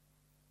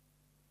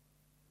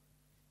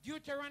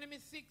 Deuteronomy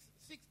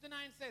 6:6-9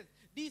 says,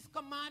 these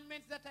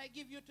commandments that I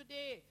give you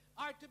today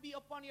are to be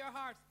upon your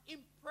hearts.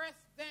 Impress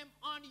them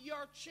on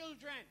your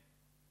children.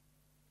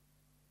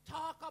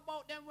 Talk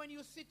about them when you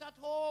sit at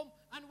home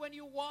and when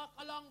you walk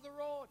along the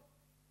road.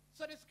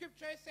 So the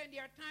scripture is saying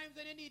there are times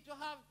when you need to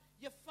have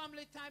your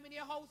family time in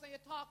your house and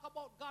you talk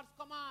about God's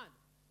command.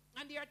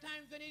 And there are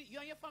times when you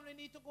and your family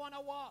need to go on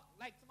a walk,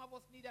 like some of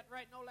us need that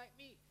right now, like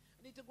me.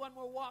 I need to go on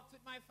more walks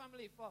with my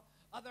family for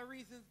other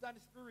reasons than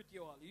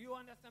spiritual. You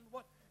understand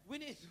what?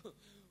 We need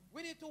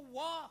to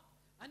walk.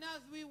 And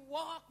as we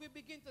walk, we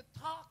begin to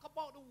talk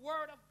about the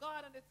word of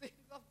God and the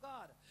things of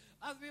God.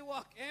 As we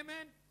walk,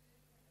 amen?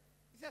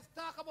 He says,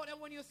 talk about them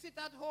when you sit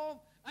at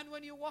home and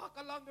when you walk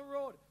along the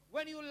road.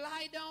 When you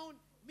lie down,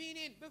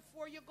 meaning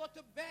before you go to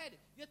bed,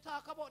 you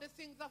talk about the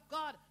things of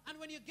God. And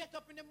when you get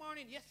up in the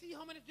morning, you see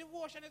how many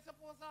devotions you're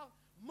supposed to have?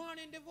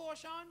 Morning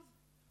devotions.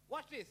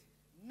 Watch this.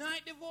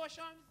 Night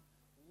devotions,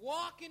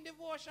 walking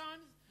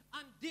devotions,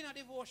 and dinner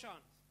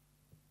devotions.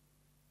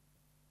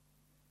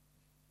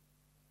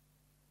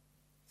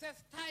 Says,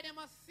 tie them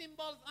as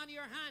symbols on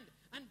your hand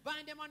and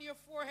bind them on your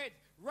foreheads.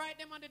 Write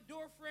them on the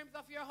door frames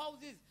of your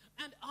houses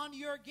and on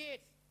your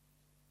gates.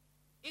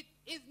 It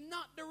is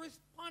not the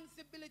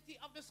responsibility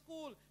of the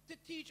school to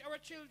teach our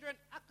children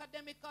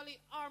academically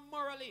or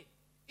morally.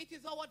 It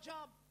is our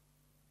job.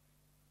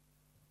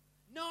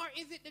 Nor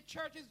is it the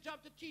church's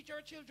job to teach our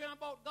children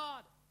about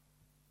God.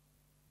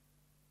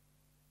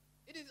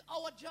 It is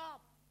our job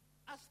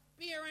as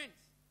parents.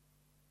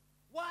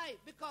 Why?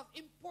 Because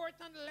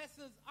important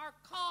lessons are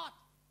caught,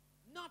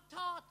 not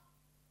taught.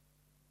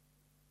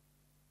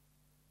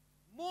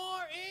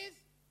 More is,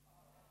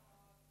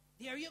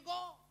 there you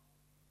go.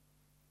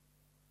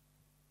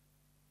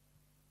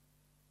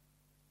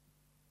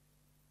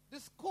 The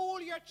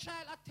school your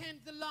child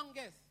attends the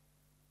longest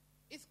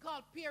It's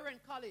called parent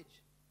college.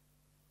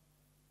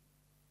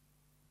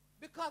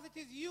 Because it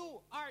is you,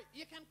 or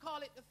you can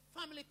call it the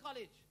family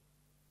college.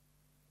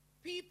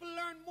 People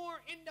learn more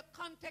in the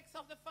context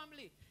of the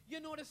family. You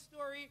know the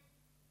story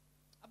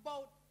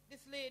about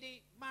this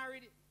lady,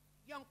 married,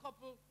 young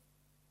couple,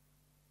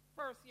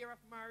 first year of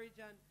marriage,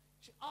 and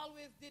she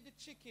always did the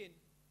chicken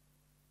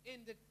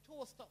in the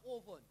toaster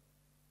oven.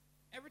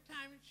 Every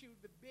time she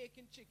would be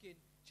baking chicken,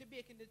 she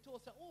bake in the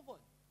toaster oven.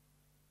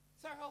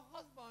 So her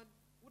husband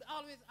would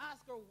always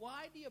ask her,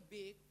 why do you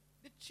bake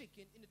the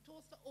chicken in the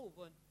toaster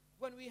oven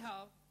when we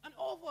have an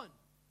oven?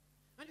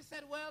 And she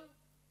said, well,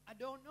 I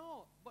don't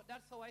know, but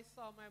that's how I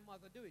saw my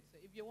mother do it. So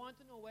if you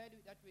want to know why I do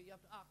it that way, you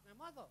have to ask my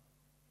mother.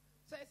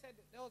 So I said,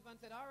 the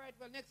husband said, all right,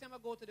 well, next time I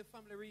go to the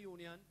family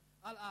reunion,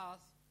 I'll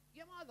ask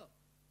your mother.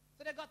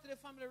 So they got to the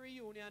family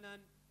reunion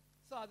and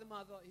saw the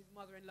mother, his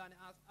mother-in-law, and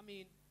asked,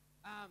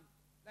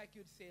 like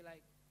you'd say,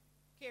 like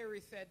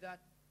Carrie said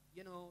that,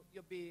 you know, you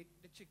bake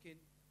the chicken.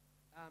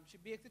 She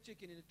bakes the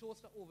chicken in the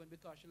toaster oven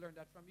because she learned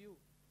that from you.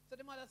 So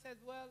the mother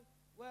says, well,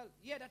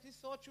 yeah, that is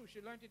so true.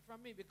 She learned it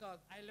from me because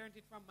I learned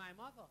it from my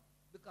mother,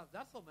 because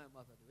that's how my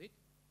mother do it.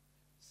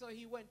 So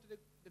he went to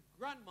the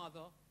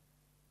grandmother,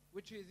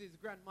 which is his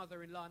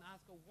grandmother-in-law, and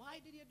asked her, why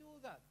did you do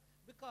that?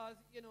 Because,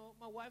 you know,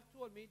 my wife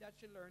told me that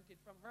she learned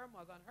it from her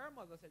mother, and her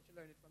mother said she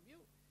learned it from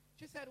you.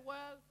 She said,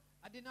 well,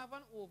 I didn't have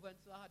an oven,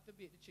 so I had to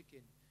bake the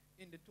chicken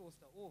in the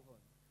toaster oven.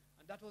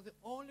 And that was the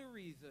only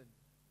reason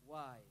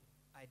why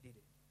I did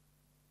it.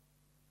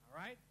 All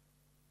right?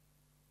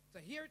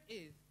 So here it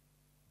is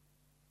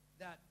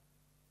that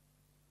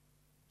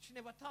she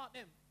never taught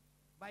them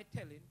by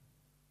telling,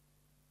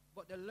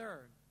 but they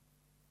learned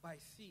by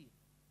seeing.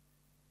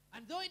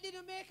 And though it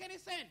didn't make any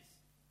sense,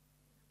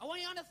 I want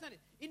you to understand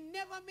it. It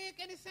never made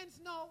any sense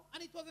now,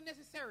 and it wasn't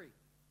necessary.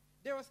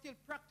 They were still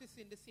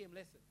practicing the same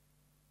lesson.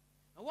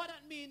 And what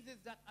that means is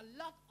that a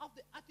lot of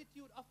the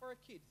attitude of our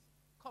kids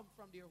come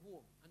from their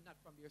home and not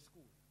from their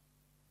school.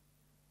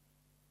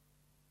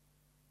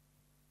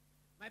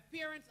 My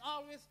parents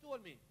always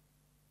told me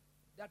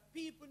that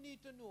people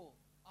need to know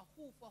a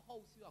who for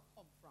house you have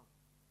come from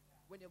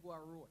when you go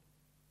a road.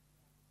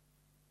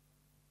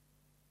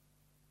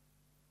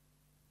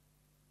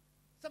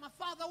 So my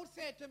father would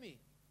say to me,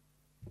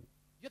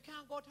 you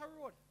can't go to a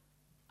road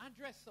and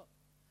dress up.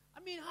 I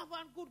mean, have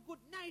on good,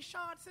 nice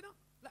shorts, you know.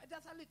 Like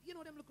that's a little, you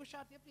know them little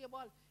shorts you play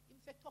ball. He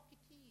said, tuck it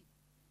in.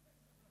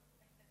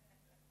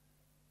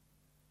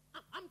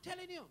 I'm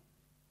telling you.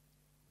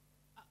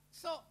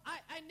 So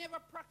I never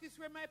practiced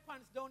wear my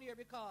pants down here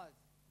because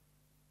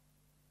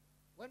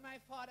when my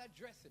father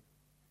dressed,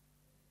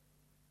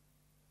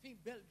 his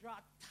belt draw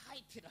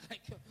tight, you know,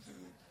 like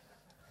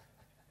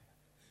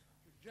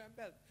drum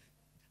belt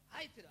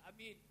tight, you know. I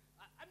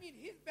mean,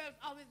 his belt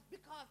always,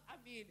 because,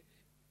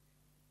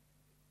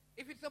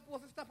 if it's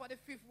supposed to stop at the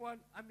 5th one,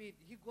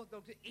 he goes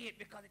down to 8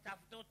 because it has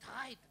so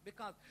tight,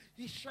 because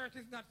his shirt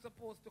is not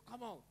supposed to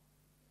come out.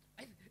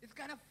 It's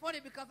kind of funny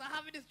because I'm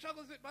having these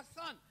struggles with my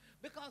son.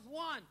 Because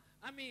one,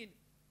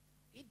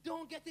 he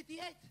don't get it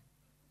yet.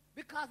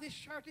 Because his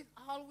shirt is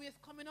always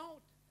coming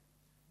out.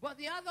 But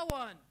the other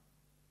one,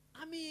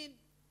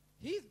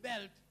 his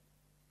belt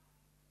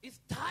is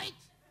tight.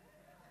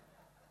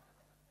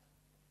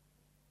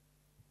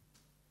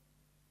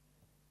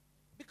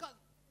 Because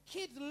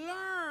kids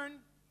learn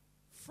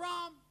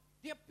from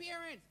their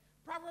parents.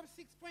 Proverbs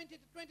 6:20 to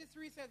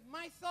 23 says,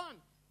 my son,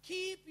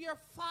 keep your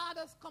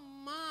father's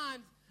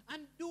commands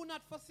and do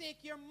not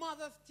forsake your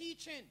mother's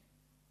teaching.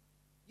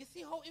 You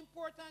see how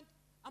important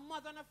a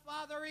mother and a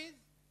father is?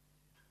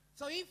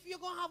 So if you're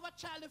going to have a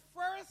child, the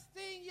first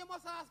thing you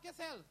must ask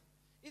yourself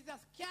is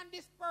that, can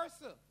this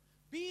person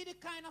be the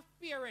kind of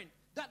parent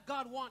that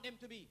God wants them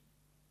to be?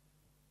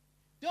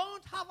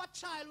 Don't have a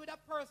child with a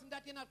person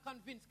that you're not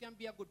convinced can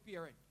be a good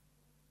parent.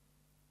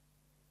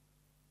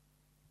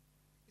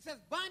 It says,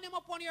 bind them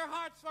upon your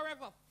hearts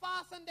forever.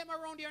 Fasten them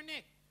around your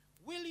neck.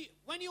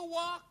 When you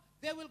walk,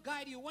 they will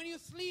guide you. When you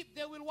sleep,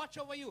 they will watch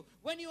over you.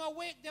 When you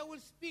awake, they will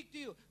speak to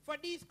you. For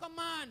these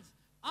commands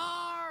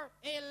are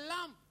a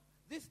lamp.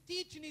 This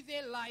teaching is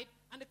a light,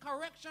 and the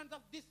corrections of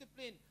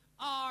discipline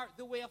are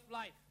the way of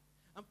life.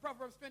 And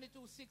Proverbs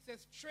 22:6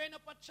 says, train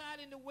up a child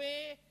in the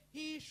way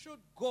he should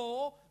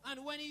go,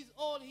 and when he's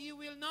old, he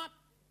will not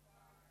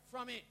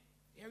from it.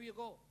 Here you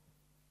go.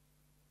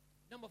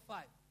 Number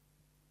 5.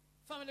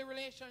 Family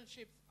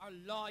relationships are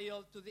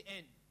loyal to the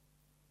end.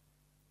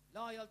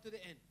 Loyal to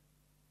the end.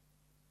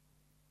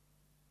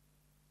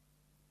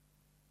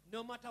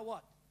 No matter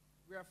what,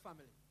 we are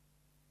family.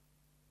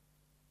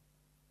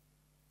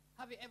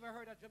 Have you ever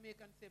heard a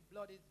Jamaican say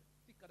blood is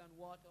thicker than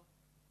water?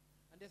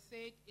 And they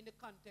say it in the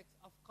context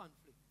of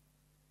conflict.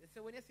 They say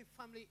when you see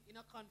family in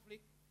a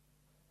conflict,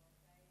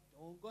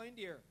 don't go in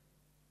there.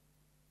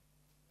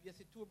 You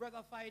see two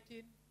brothers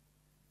fighting,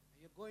 and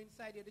you go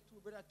inside there, the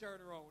two brothers turn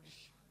around.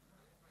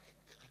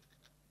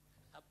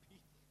 Happy.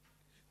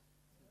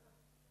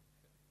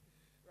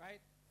 Right?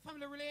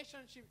 Family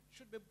relationship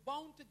should be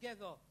bound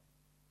together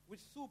with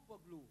super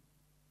glue,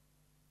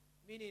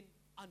 meaning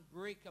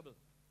unbreakable.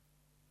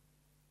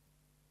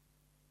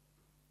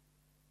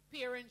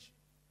 Parents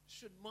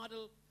should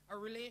model a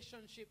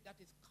relationship that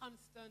is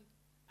constant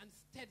and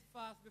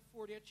steadfast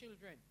before their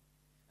children.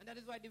 And that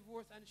is why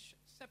divorce and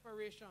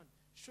separation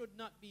should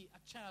not be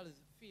a child's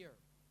fear.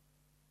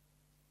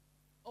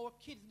 Our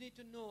kids need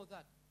to know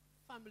that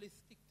families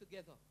stick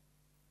together.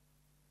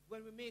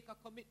 When we make a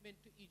commitment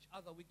to each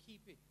other, we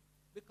keep it.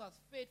 Because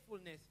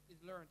faithfulness is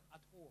learned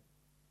at home.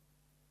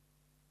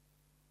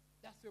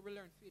 That's where we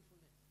learn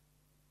faithfulness.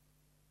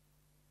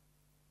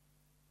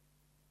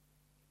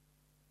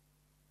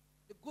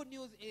 The good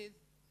news is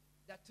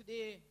that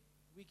today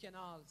we can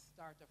all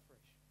start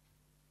afresh.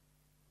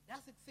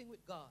 That's the thing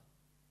with God.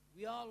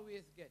 We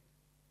always get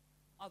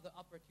other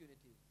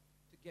opportunities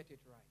to get it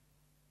right.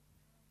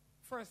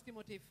 1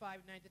 Timothy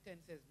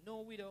 5:9-10 says,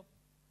 no widow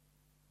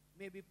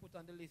may be put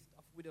on the list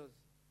of widows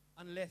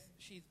unless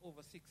she's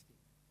over 60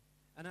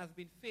 and has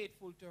been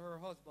faithful to her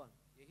husband.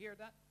 You hear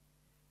that?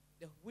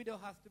 The widow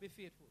has to be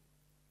faithful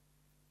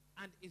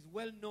and is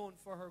well known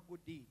for her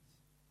good deeds,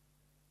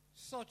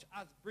 such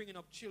as bringing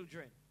up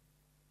children.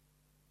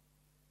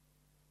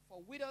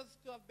 For widows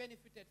to have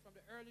benefited from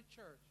the early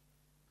church,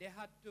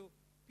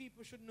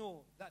 people should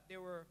know that they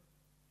were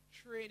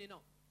training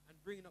up and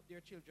bringing up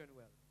their children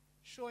well,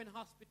 showing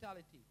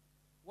hospitality,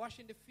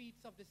 washing the feet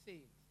of the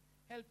saints,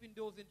 helping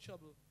those in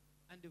trouble,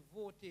 and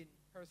devoting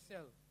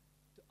herself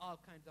to all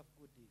kinds of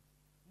good deeds.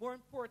 More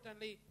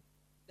importantly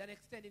than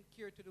extending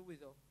care to the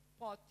widow,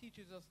 Paul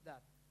teaches us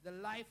that the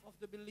life of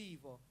the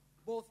believer,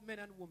 both men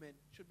and women,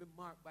 should be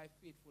marked by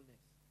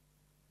faithfulness.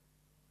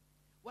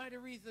 One of the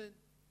reasons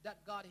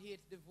that God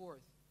hates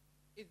divorce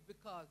is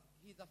because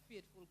he's a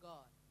faithful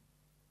God.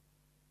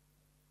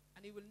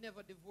 And he will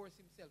never divorce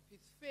himself.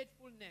 His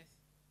faithfulness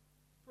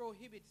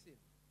prohibits him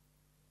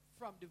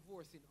from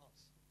divorcing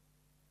us.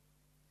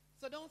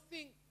 So don't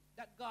think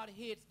that God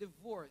hates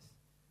divorce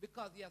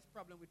because he has a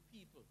problem with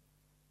people.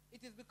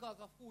 It is because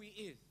of who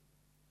he is.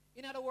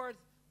 In other words,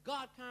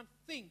 God can't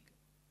think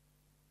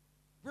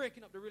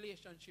breaking up the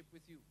relationship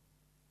with you.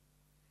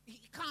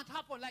 It can't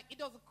happen. Like, it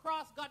doesn't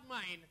cross God's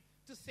mind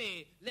to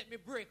say, let me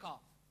break off.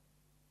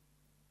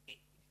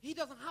 He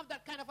doesn't have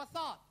that kind of a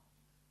thought.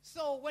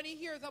 So when he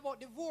hears about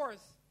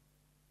divorce,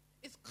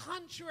 it's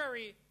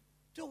contrary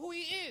to who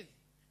he is.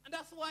 And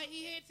that's why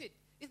he hates it.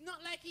 It's not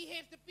like he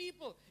hates the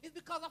people. It's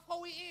because of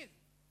how he is.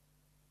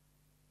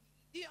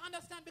 Do you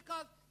understand?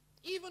 Because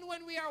even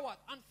when we are what?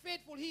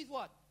 Unfaithful, he's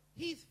what?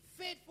 He's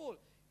faithful.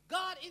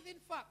 God is in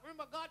fact,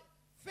 remember, God,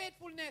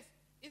 faithfulness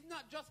is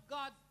not just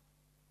God's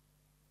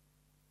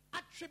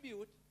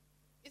attribute.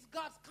 It's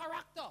God's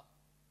character.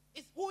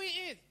 It's who he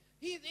is.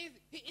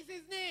 It's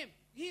his name.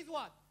 He's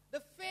what?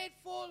 The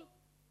faithful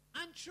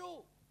and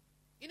true.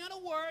 In other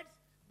words,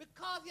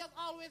 because he has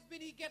always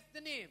been, he gets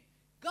the name.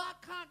 God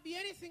can't be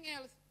anything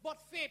else but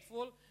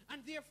faithful,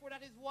 and therefore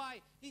that is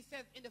why he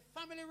says in the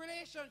family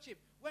relationship,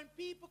 when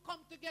people come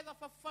together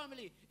for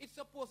family, it's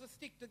supposed to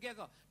stick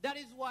together. That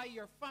is why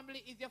your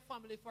family is your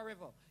family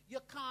forever. You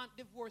can't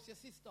divorce your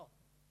sister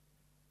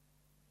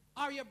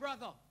or your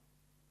brother.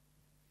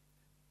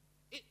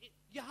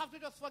 You have to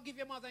just forgive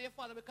your mother and your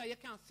father because you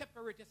can't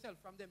separate yourself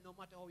from them no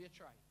matter how you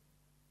try.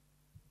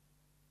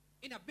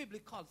 In a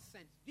biblical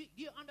sense. Do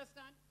you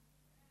understand?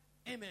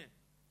 Amen.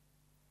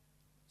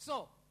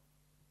 So,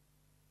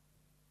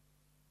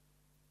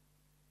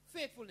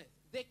 faithfulness.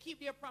 They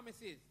keep their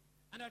promises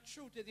and are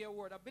true to their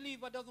word. A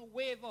believer doesn't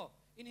waver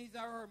in his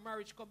or her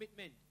marriage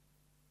commitment.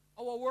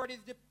 Our word is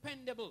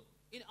dependable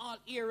in all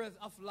areas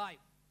of life.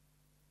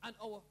 And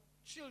our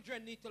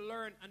children need to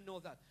learn and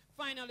know that.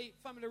 Finally,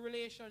 family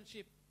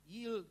relationship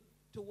yield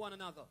to one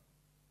another.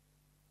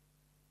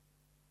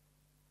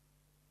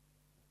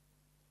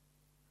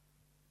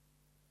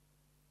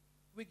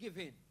 We give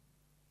in.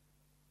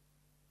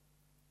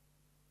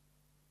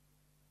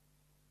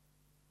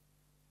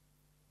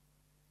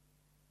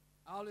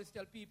 I always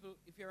tell people,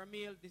 if you're a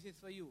male, this is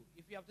for you.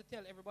 If you have to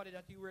tell everybody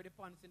that you wear the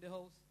pants in the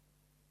house,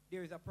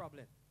 there is a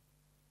problem.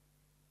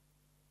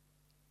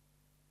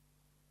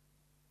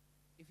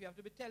 If you have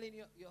to be telling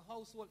your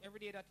household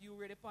every day that you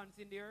wear the pants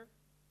in there,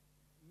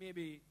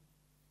 maybe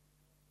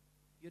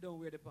you don't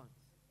wear the pants.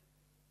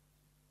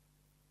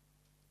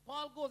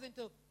 Paul goes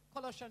into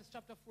Colossians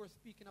chapter 4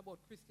 speaking about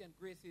Christian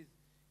graces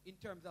in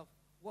terms of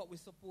what we're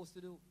supposed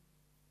to do,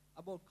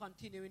 about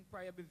continuing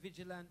prayer, be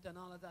vigilant and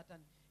all of that.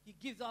 And he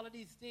gives all of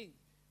these things,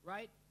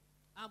 right?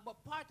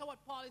 But part of what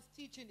Paul is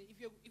teaching,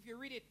 if you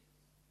read it,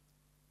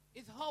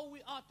 is how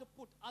we ought to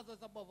put others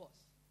above us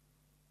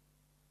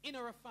in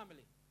our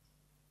family.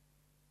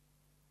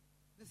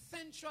 The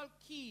central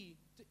key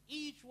to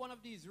each one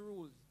of these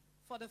rules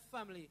for the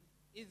family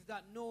is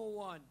that no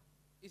one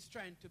is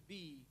trying to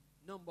be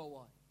number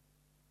one.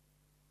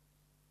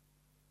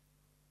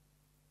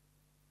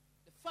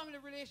 The family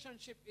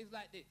relationship is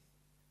like this.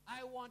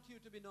 I want you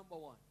to be number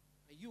one,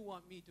 and you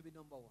want me to be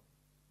number one.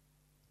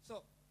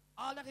 So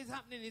all that is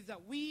happening is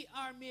that we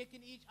are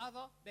making each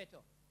other better.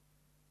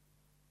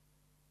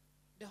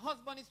 The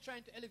husband is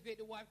trying to elevate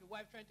the wife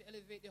trying to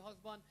elevate the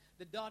husband,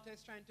 the daughter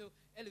is trying to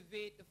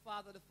elevate the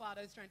father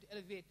is trying to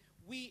elevate.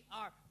 we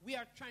are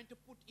trying to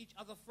put each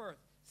other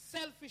first.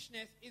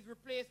 Selfishness is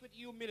replaced with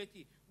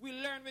humility. We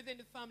learn within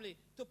the family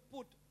to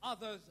put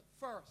others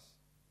first.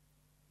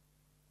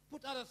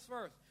 Put others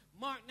first.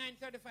 Mark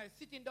 9:35,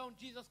 sitting down,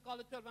 Jesus called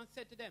the 12 and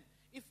said to them,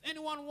 if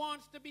anyone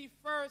wants to be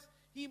first,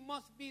 he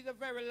must be the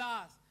very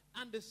last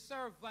and the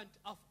servant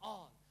of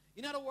all.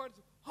 In other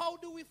words, how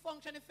do we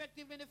function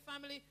effectively in the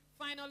family?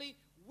 Finally,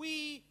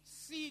 we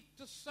seek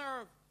to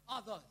serve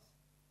others.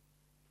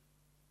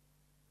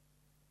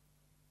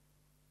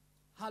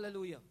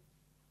 Hallelujah.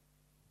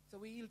 So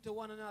we yield to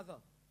one another.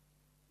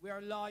 We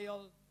are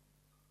loyal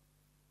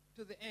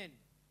to the end.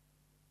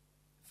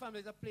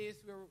 Family is a place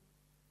where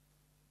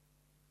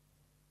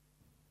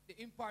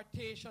the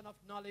impartation of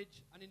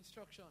knowledge and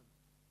instruction,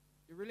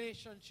 the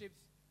relationships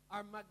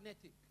are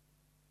magnetic.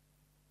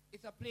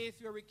 It's a place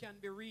where we can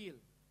be real.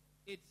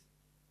 It's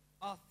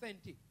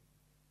authentic.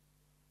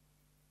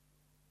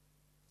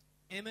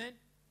 Amen?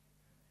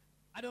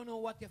 I don't know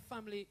what your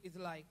family is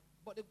like,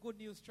 but the good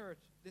news, church,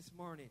 this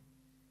morning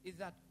is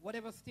that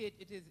whatever state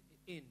it is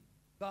in,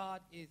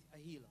 God is a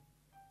healer.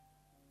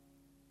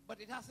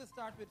 But it has to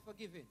start with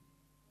forgiving.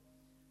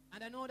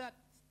 And I know that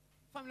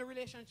family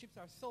relationships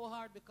are so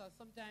hard because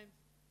sometimes,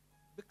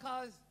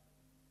 because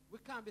we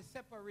can't be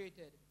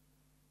separated,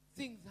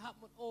 things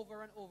happen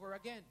over and over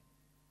again.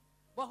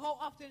 But how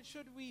often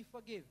should we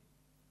forgive?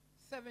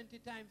 70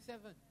 times 7.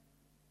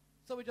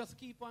 So we just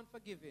keep on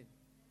forgiving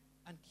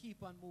and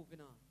keep on moving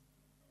on.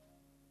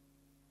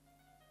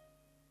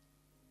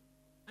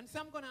 And so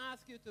I'm going to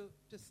ask you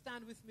to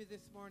stand with me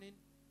this morning.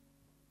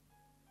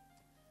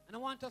 And I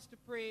want us to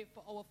pray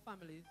for our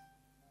families.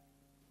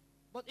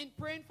 But in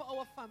praying for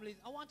our families,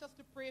 I want us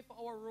to pray for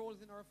our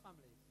roles in our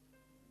families.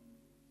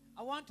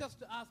 I want us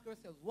to ask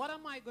ourselves, what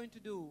am I going to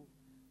do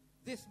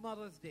this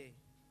Mother's Day?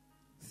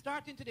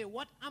 Starting today,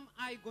 what am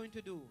I going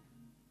to do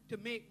to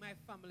make my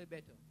family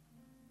better?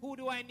 Who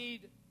do I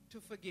need to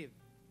forgive?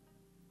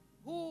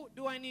 Who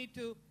do I need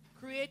to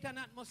create an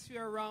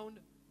atmosphere around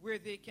where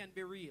they can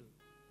be real?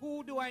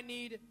 Who do I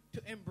need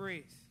to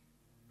embrace?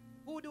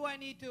 Who do I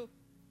need to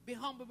be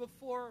humble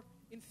before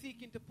in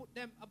seeking to put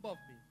them above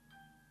me?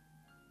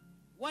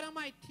 What am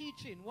I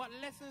teaching? What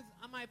lessons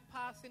am I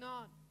passing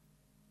on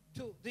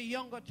to the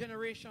younger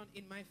generation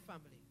in my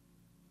family?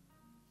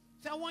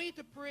 So I want you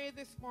to pray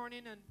this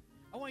morning, and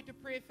I want you to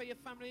pray for your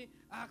family.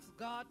 Ask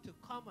God to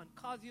come and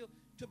cause you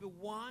to be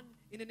one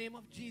in the name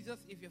of Jesus.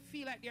 If you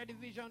feel like there are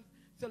divisions,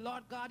 say,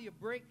 Lord God, you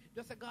break.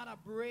 Just say, God, I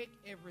break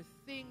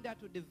everything that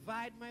will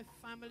divide my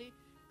family.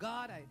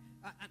 God,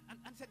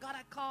 and say, God,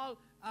 I call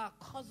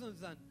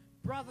cousins and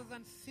brothers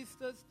and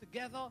sisters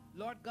together,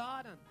 Lord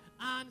God, and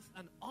aunts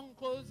and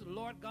uncles,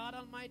 Lord God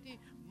Almighty,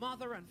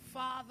 mother and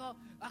father.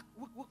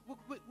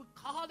 We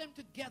call them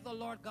together,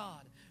 Lord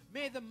God.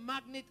 May the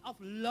magnet of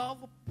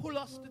love pull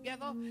us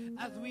together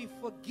as we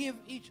forgive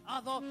each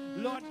other,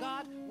 Lord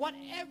God.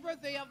 Whatever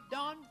they have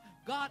done,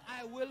 God,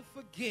 I will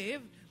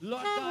forgive,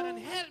 Lord God, and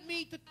help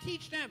me to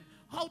teach them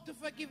how to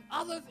forgive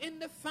others in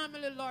the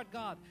family, Lord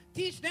God.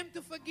 Teach them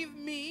to forgive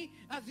me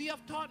as you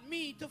have taught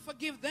me to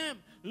forgive them,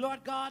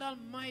 Lord God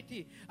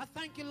Almighty. I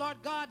thank you, Lord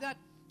God, that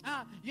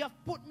you have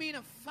put me in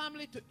a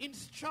family to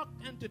instruct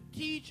and to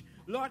teach,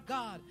 Lord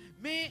God.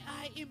 May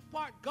I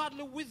impart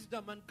godly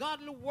wisdom and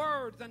godly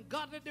words and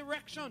godly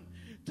direction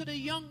to the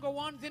younger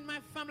ones in my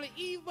family,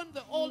 even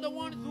the older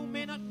ones who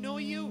may not know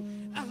you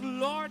as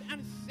Lord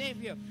and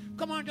Savior.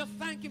 Come on, just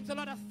thank him. So,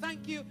 Lord, I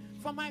thank you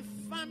for my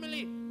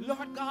family,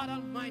 Lord God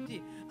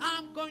Almighty.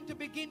 I'm going to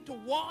begin to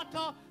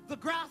water the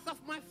grass of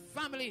my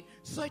family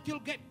so it will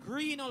get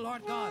greener,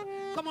 Lord God.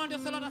 Come on,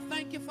 just say, Lord, I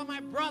thank you for my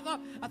brother.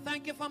 I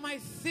thank you for my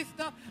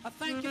sister. I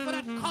thank you for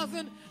that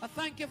cousin. I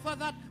thank you for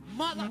that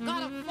mother,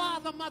 God, a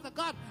father, mother,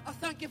 God. I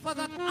thank you for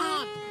that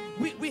aunt.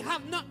 We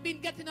have not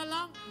been getting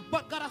along,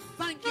 but God, I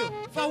thank you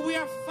for we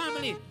are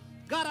family.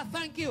 God, I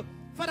thank you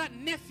for that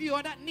nephew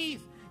or that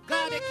niece.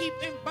 God, they keep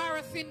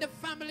embarrassing the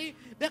family.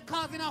 They're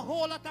causing a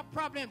whole lot of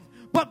problems.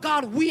 But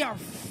God, we are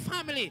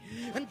family.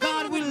 And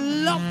God, we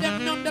love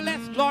them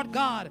nonetheless, Lord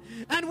God.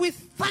 And we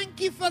thank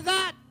you for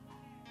that.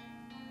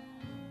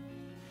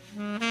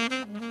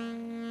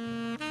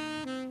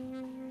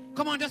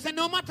 Come on, just say,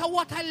 no matter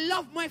what, I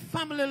love my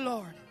family,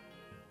 Lord.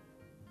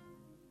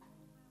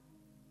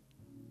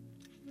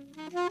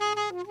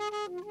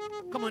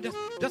 Come on,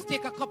 just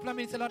take a couple of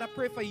minutes, Lord. I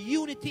pray for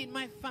unity in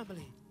my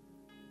family.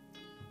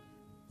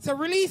 So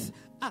release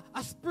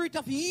a spirit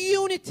of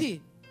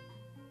unity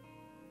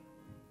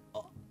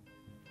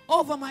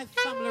over my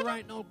family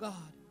right now, God.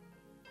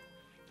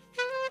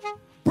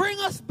 Bring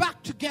us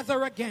back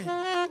together again.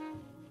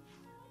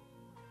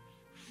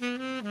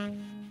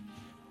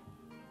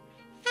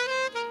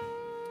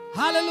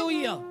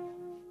 Hallelujah.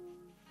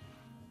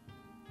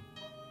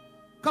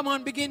 Come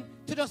on, begin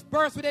to just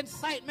burst with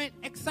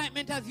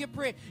excitement as you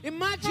pray.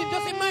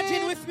 Just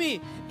imagine with me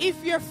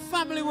if your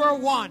family were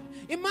one.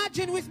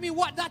 Imagine with me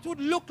what that would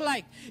look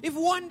like. If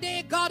one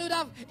day God would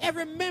have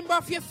every member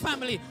of your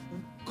family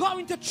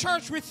going to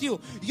church with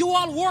you. You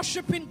all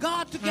worshiping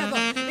God together.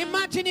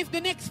 Imagine if the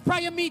next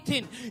prayer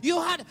meeting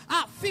you had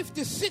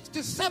 50,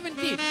 60,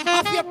 70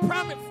 of your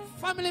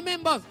family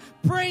members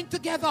praying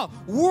together,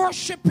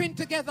 worshiping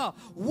together,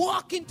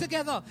 walking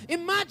together.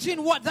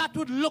 Imagine what that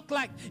would look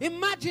like.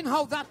 Imagine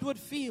how that would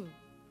feel.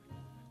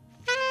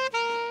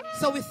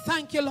 So we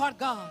thank you, Lord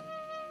God.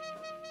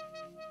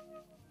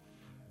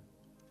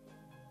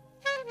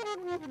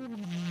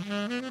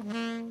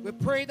 We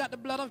pray that the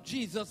blood of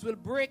Jesus will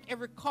break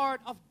every cord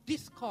of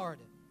discord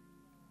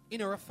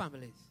in our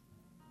families.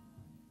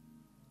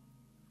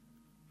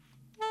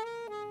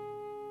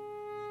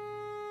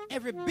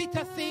 Every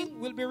bitter thing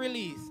will be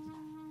released.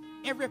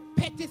 Every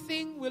petty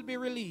thing will be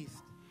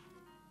released.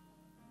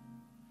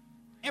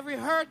 Every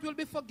hurt will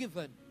be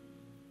forgiven.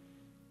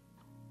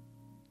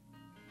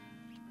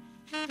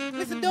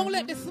 Listen, don't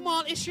let the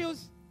small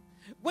issues,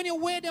 when you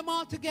weigh them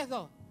all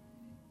together.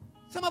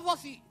 Some of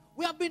us,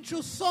 we have been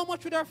through so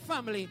much with our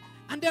family,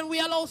 and then we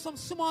allow some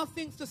small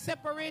things to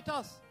separate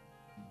us.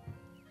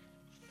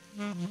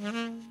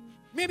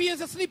 Maybe you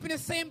used to sleep in the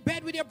same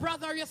bed with your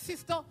brother or your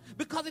sister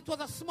because it was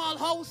a small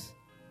house.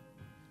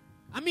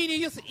 I mean, you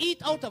used to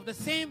eat out of the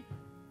same,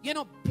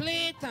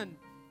 plate and,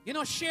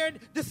 shared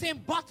the same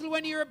bottle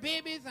when you were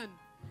babies, and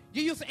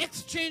you used to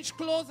exchange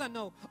clothes, and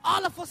now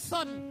all of a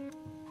sudden,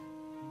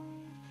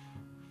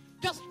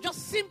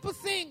 just simple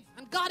things.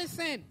 And God is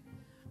saying,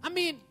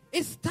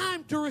 it's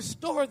time to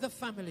restore the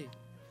family.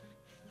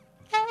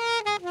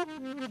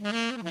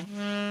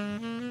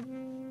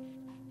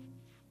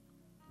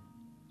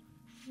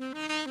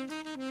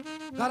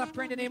 God, I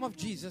pray in the name of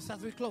Jesus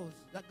as we close,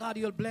 that God,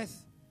 you'll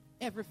bless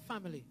every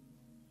family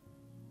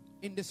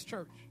in this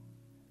church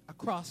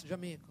across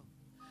Jamaica.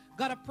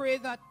 God, I pray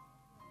that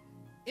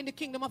in the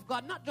kingdom of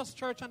God, not just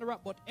Church on the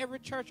Rock, but every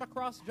church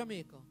across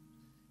Jamaica,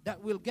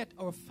 that we'll get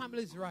our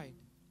families right,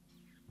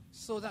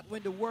 so that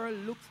when the world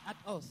looks at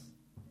us,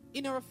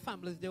 in our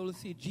families, they will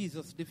see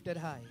Jesus lifted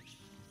high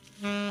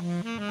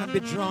and be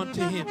drawn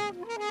to him.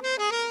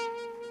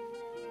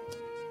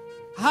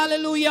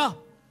 Hallelujah.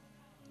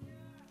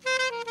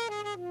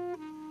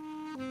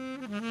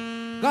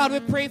 God, we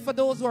pray for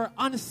those who are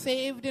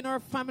unsaved in our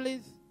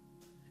families.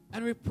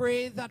 And we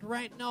pray that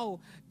right now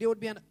there would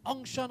be an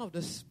unction of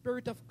the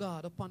Spirit of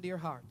God upon their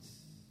hearts.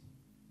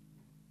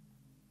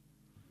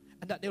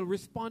 And that they'll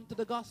respond to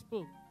the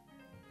gospel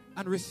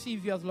and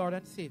receive you as Lord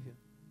and Savior.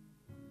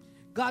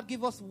 God,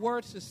 give us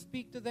words to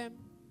speak to them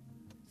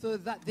so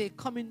that they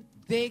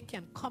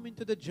can come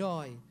into the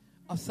joy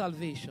of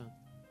salvation.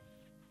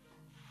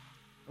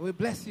 We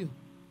bless you.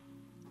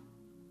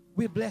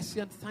 We bless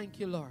you and thank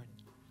you, Lord.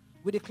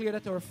 We declare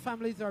that our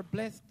families are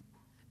blessed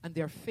and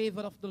they are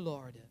favored of the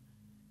Lord.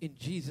 In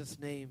Jesus'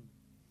 name,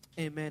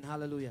 amen.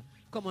 Hallelujah.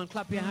 Come on,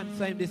 clap your hands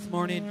for him this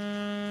morning.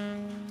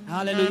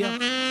 Hallelujah.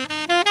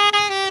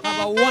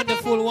 Have a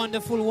wonderful,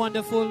 wonderful,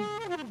 wonderful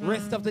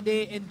rest of the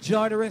day.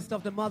 Enjoy the rest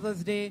of the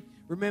Mother's Day.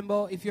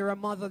 Remember, if you're a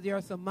mother, there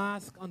are some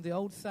masks on the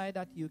outside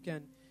that you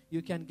can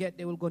get.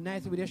 They will go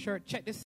nicely with your shirt. Check this.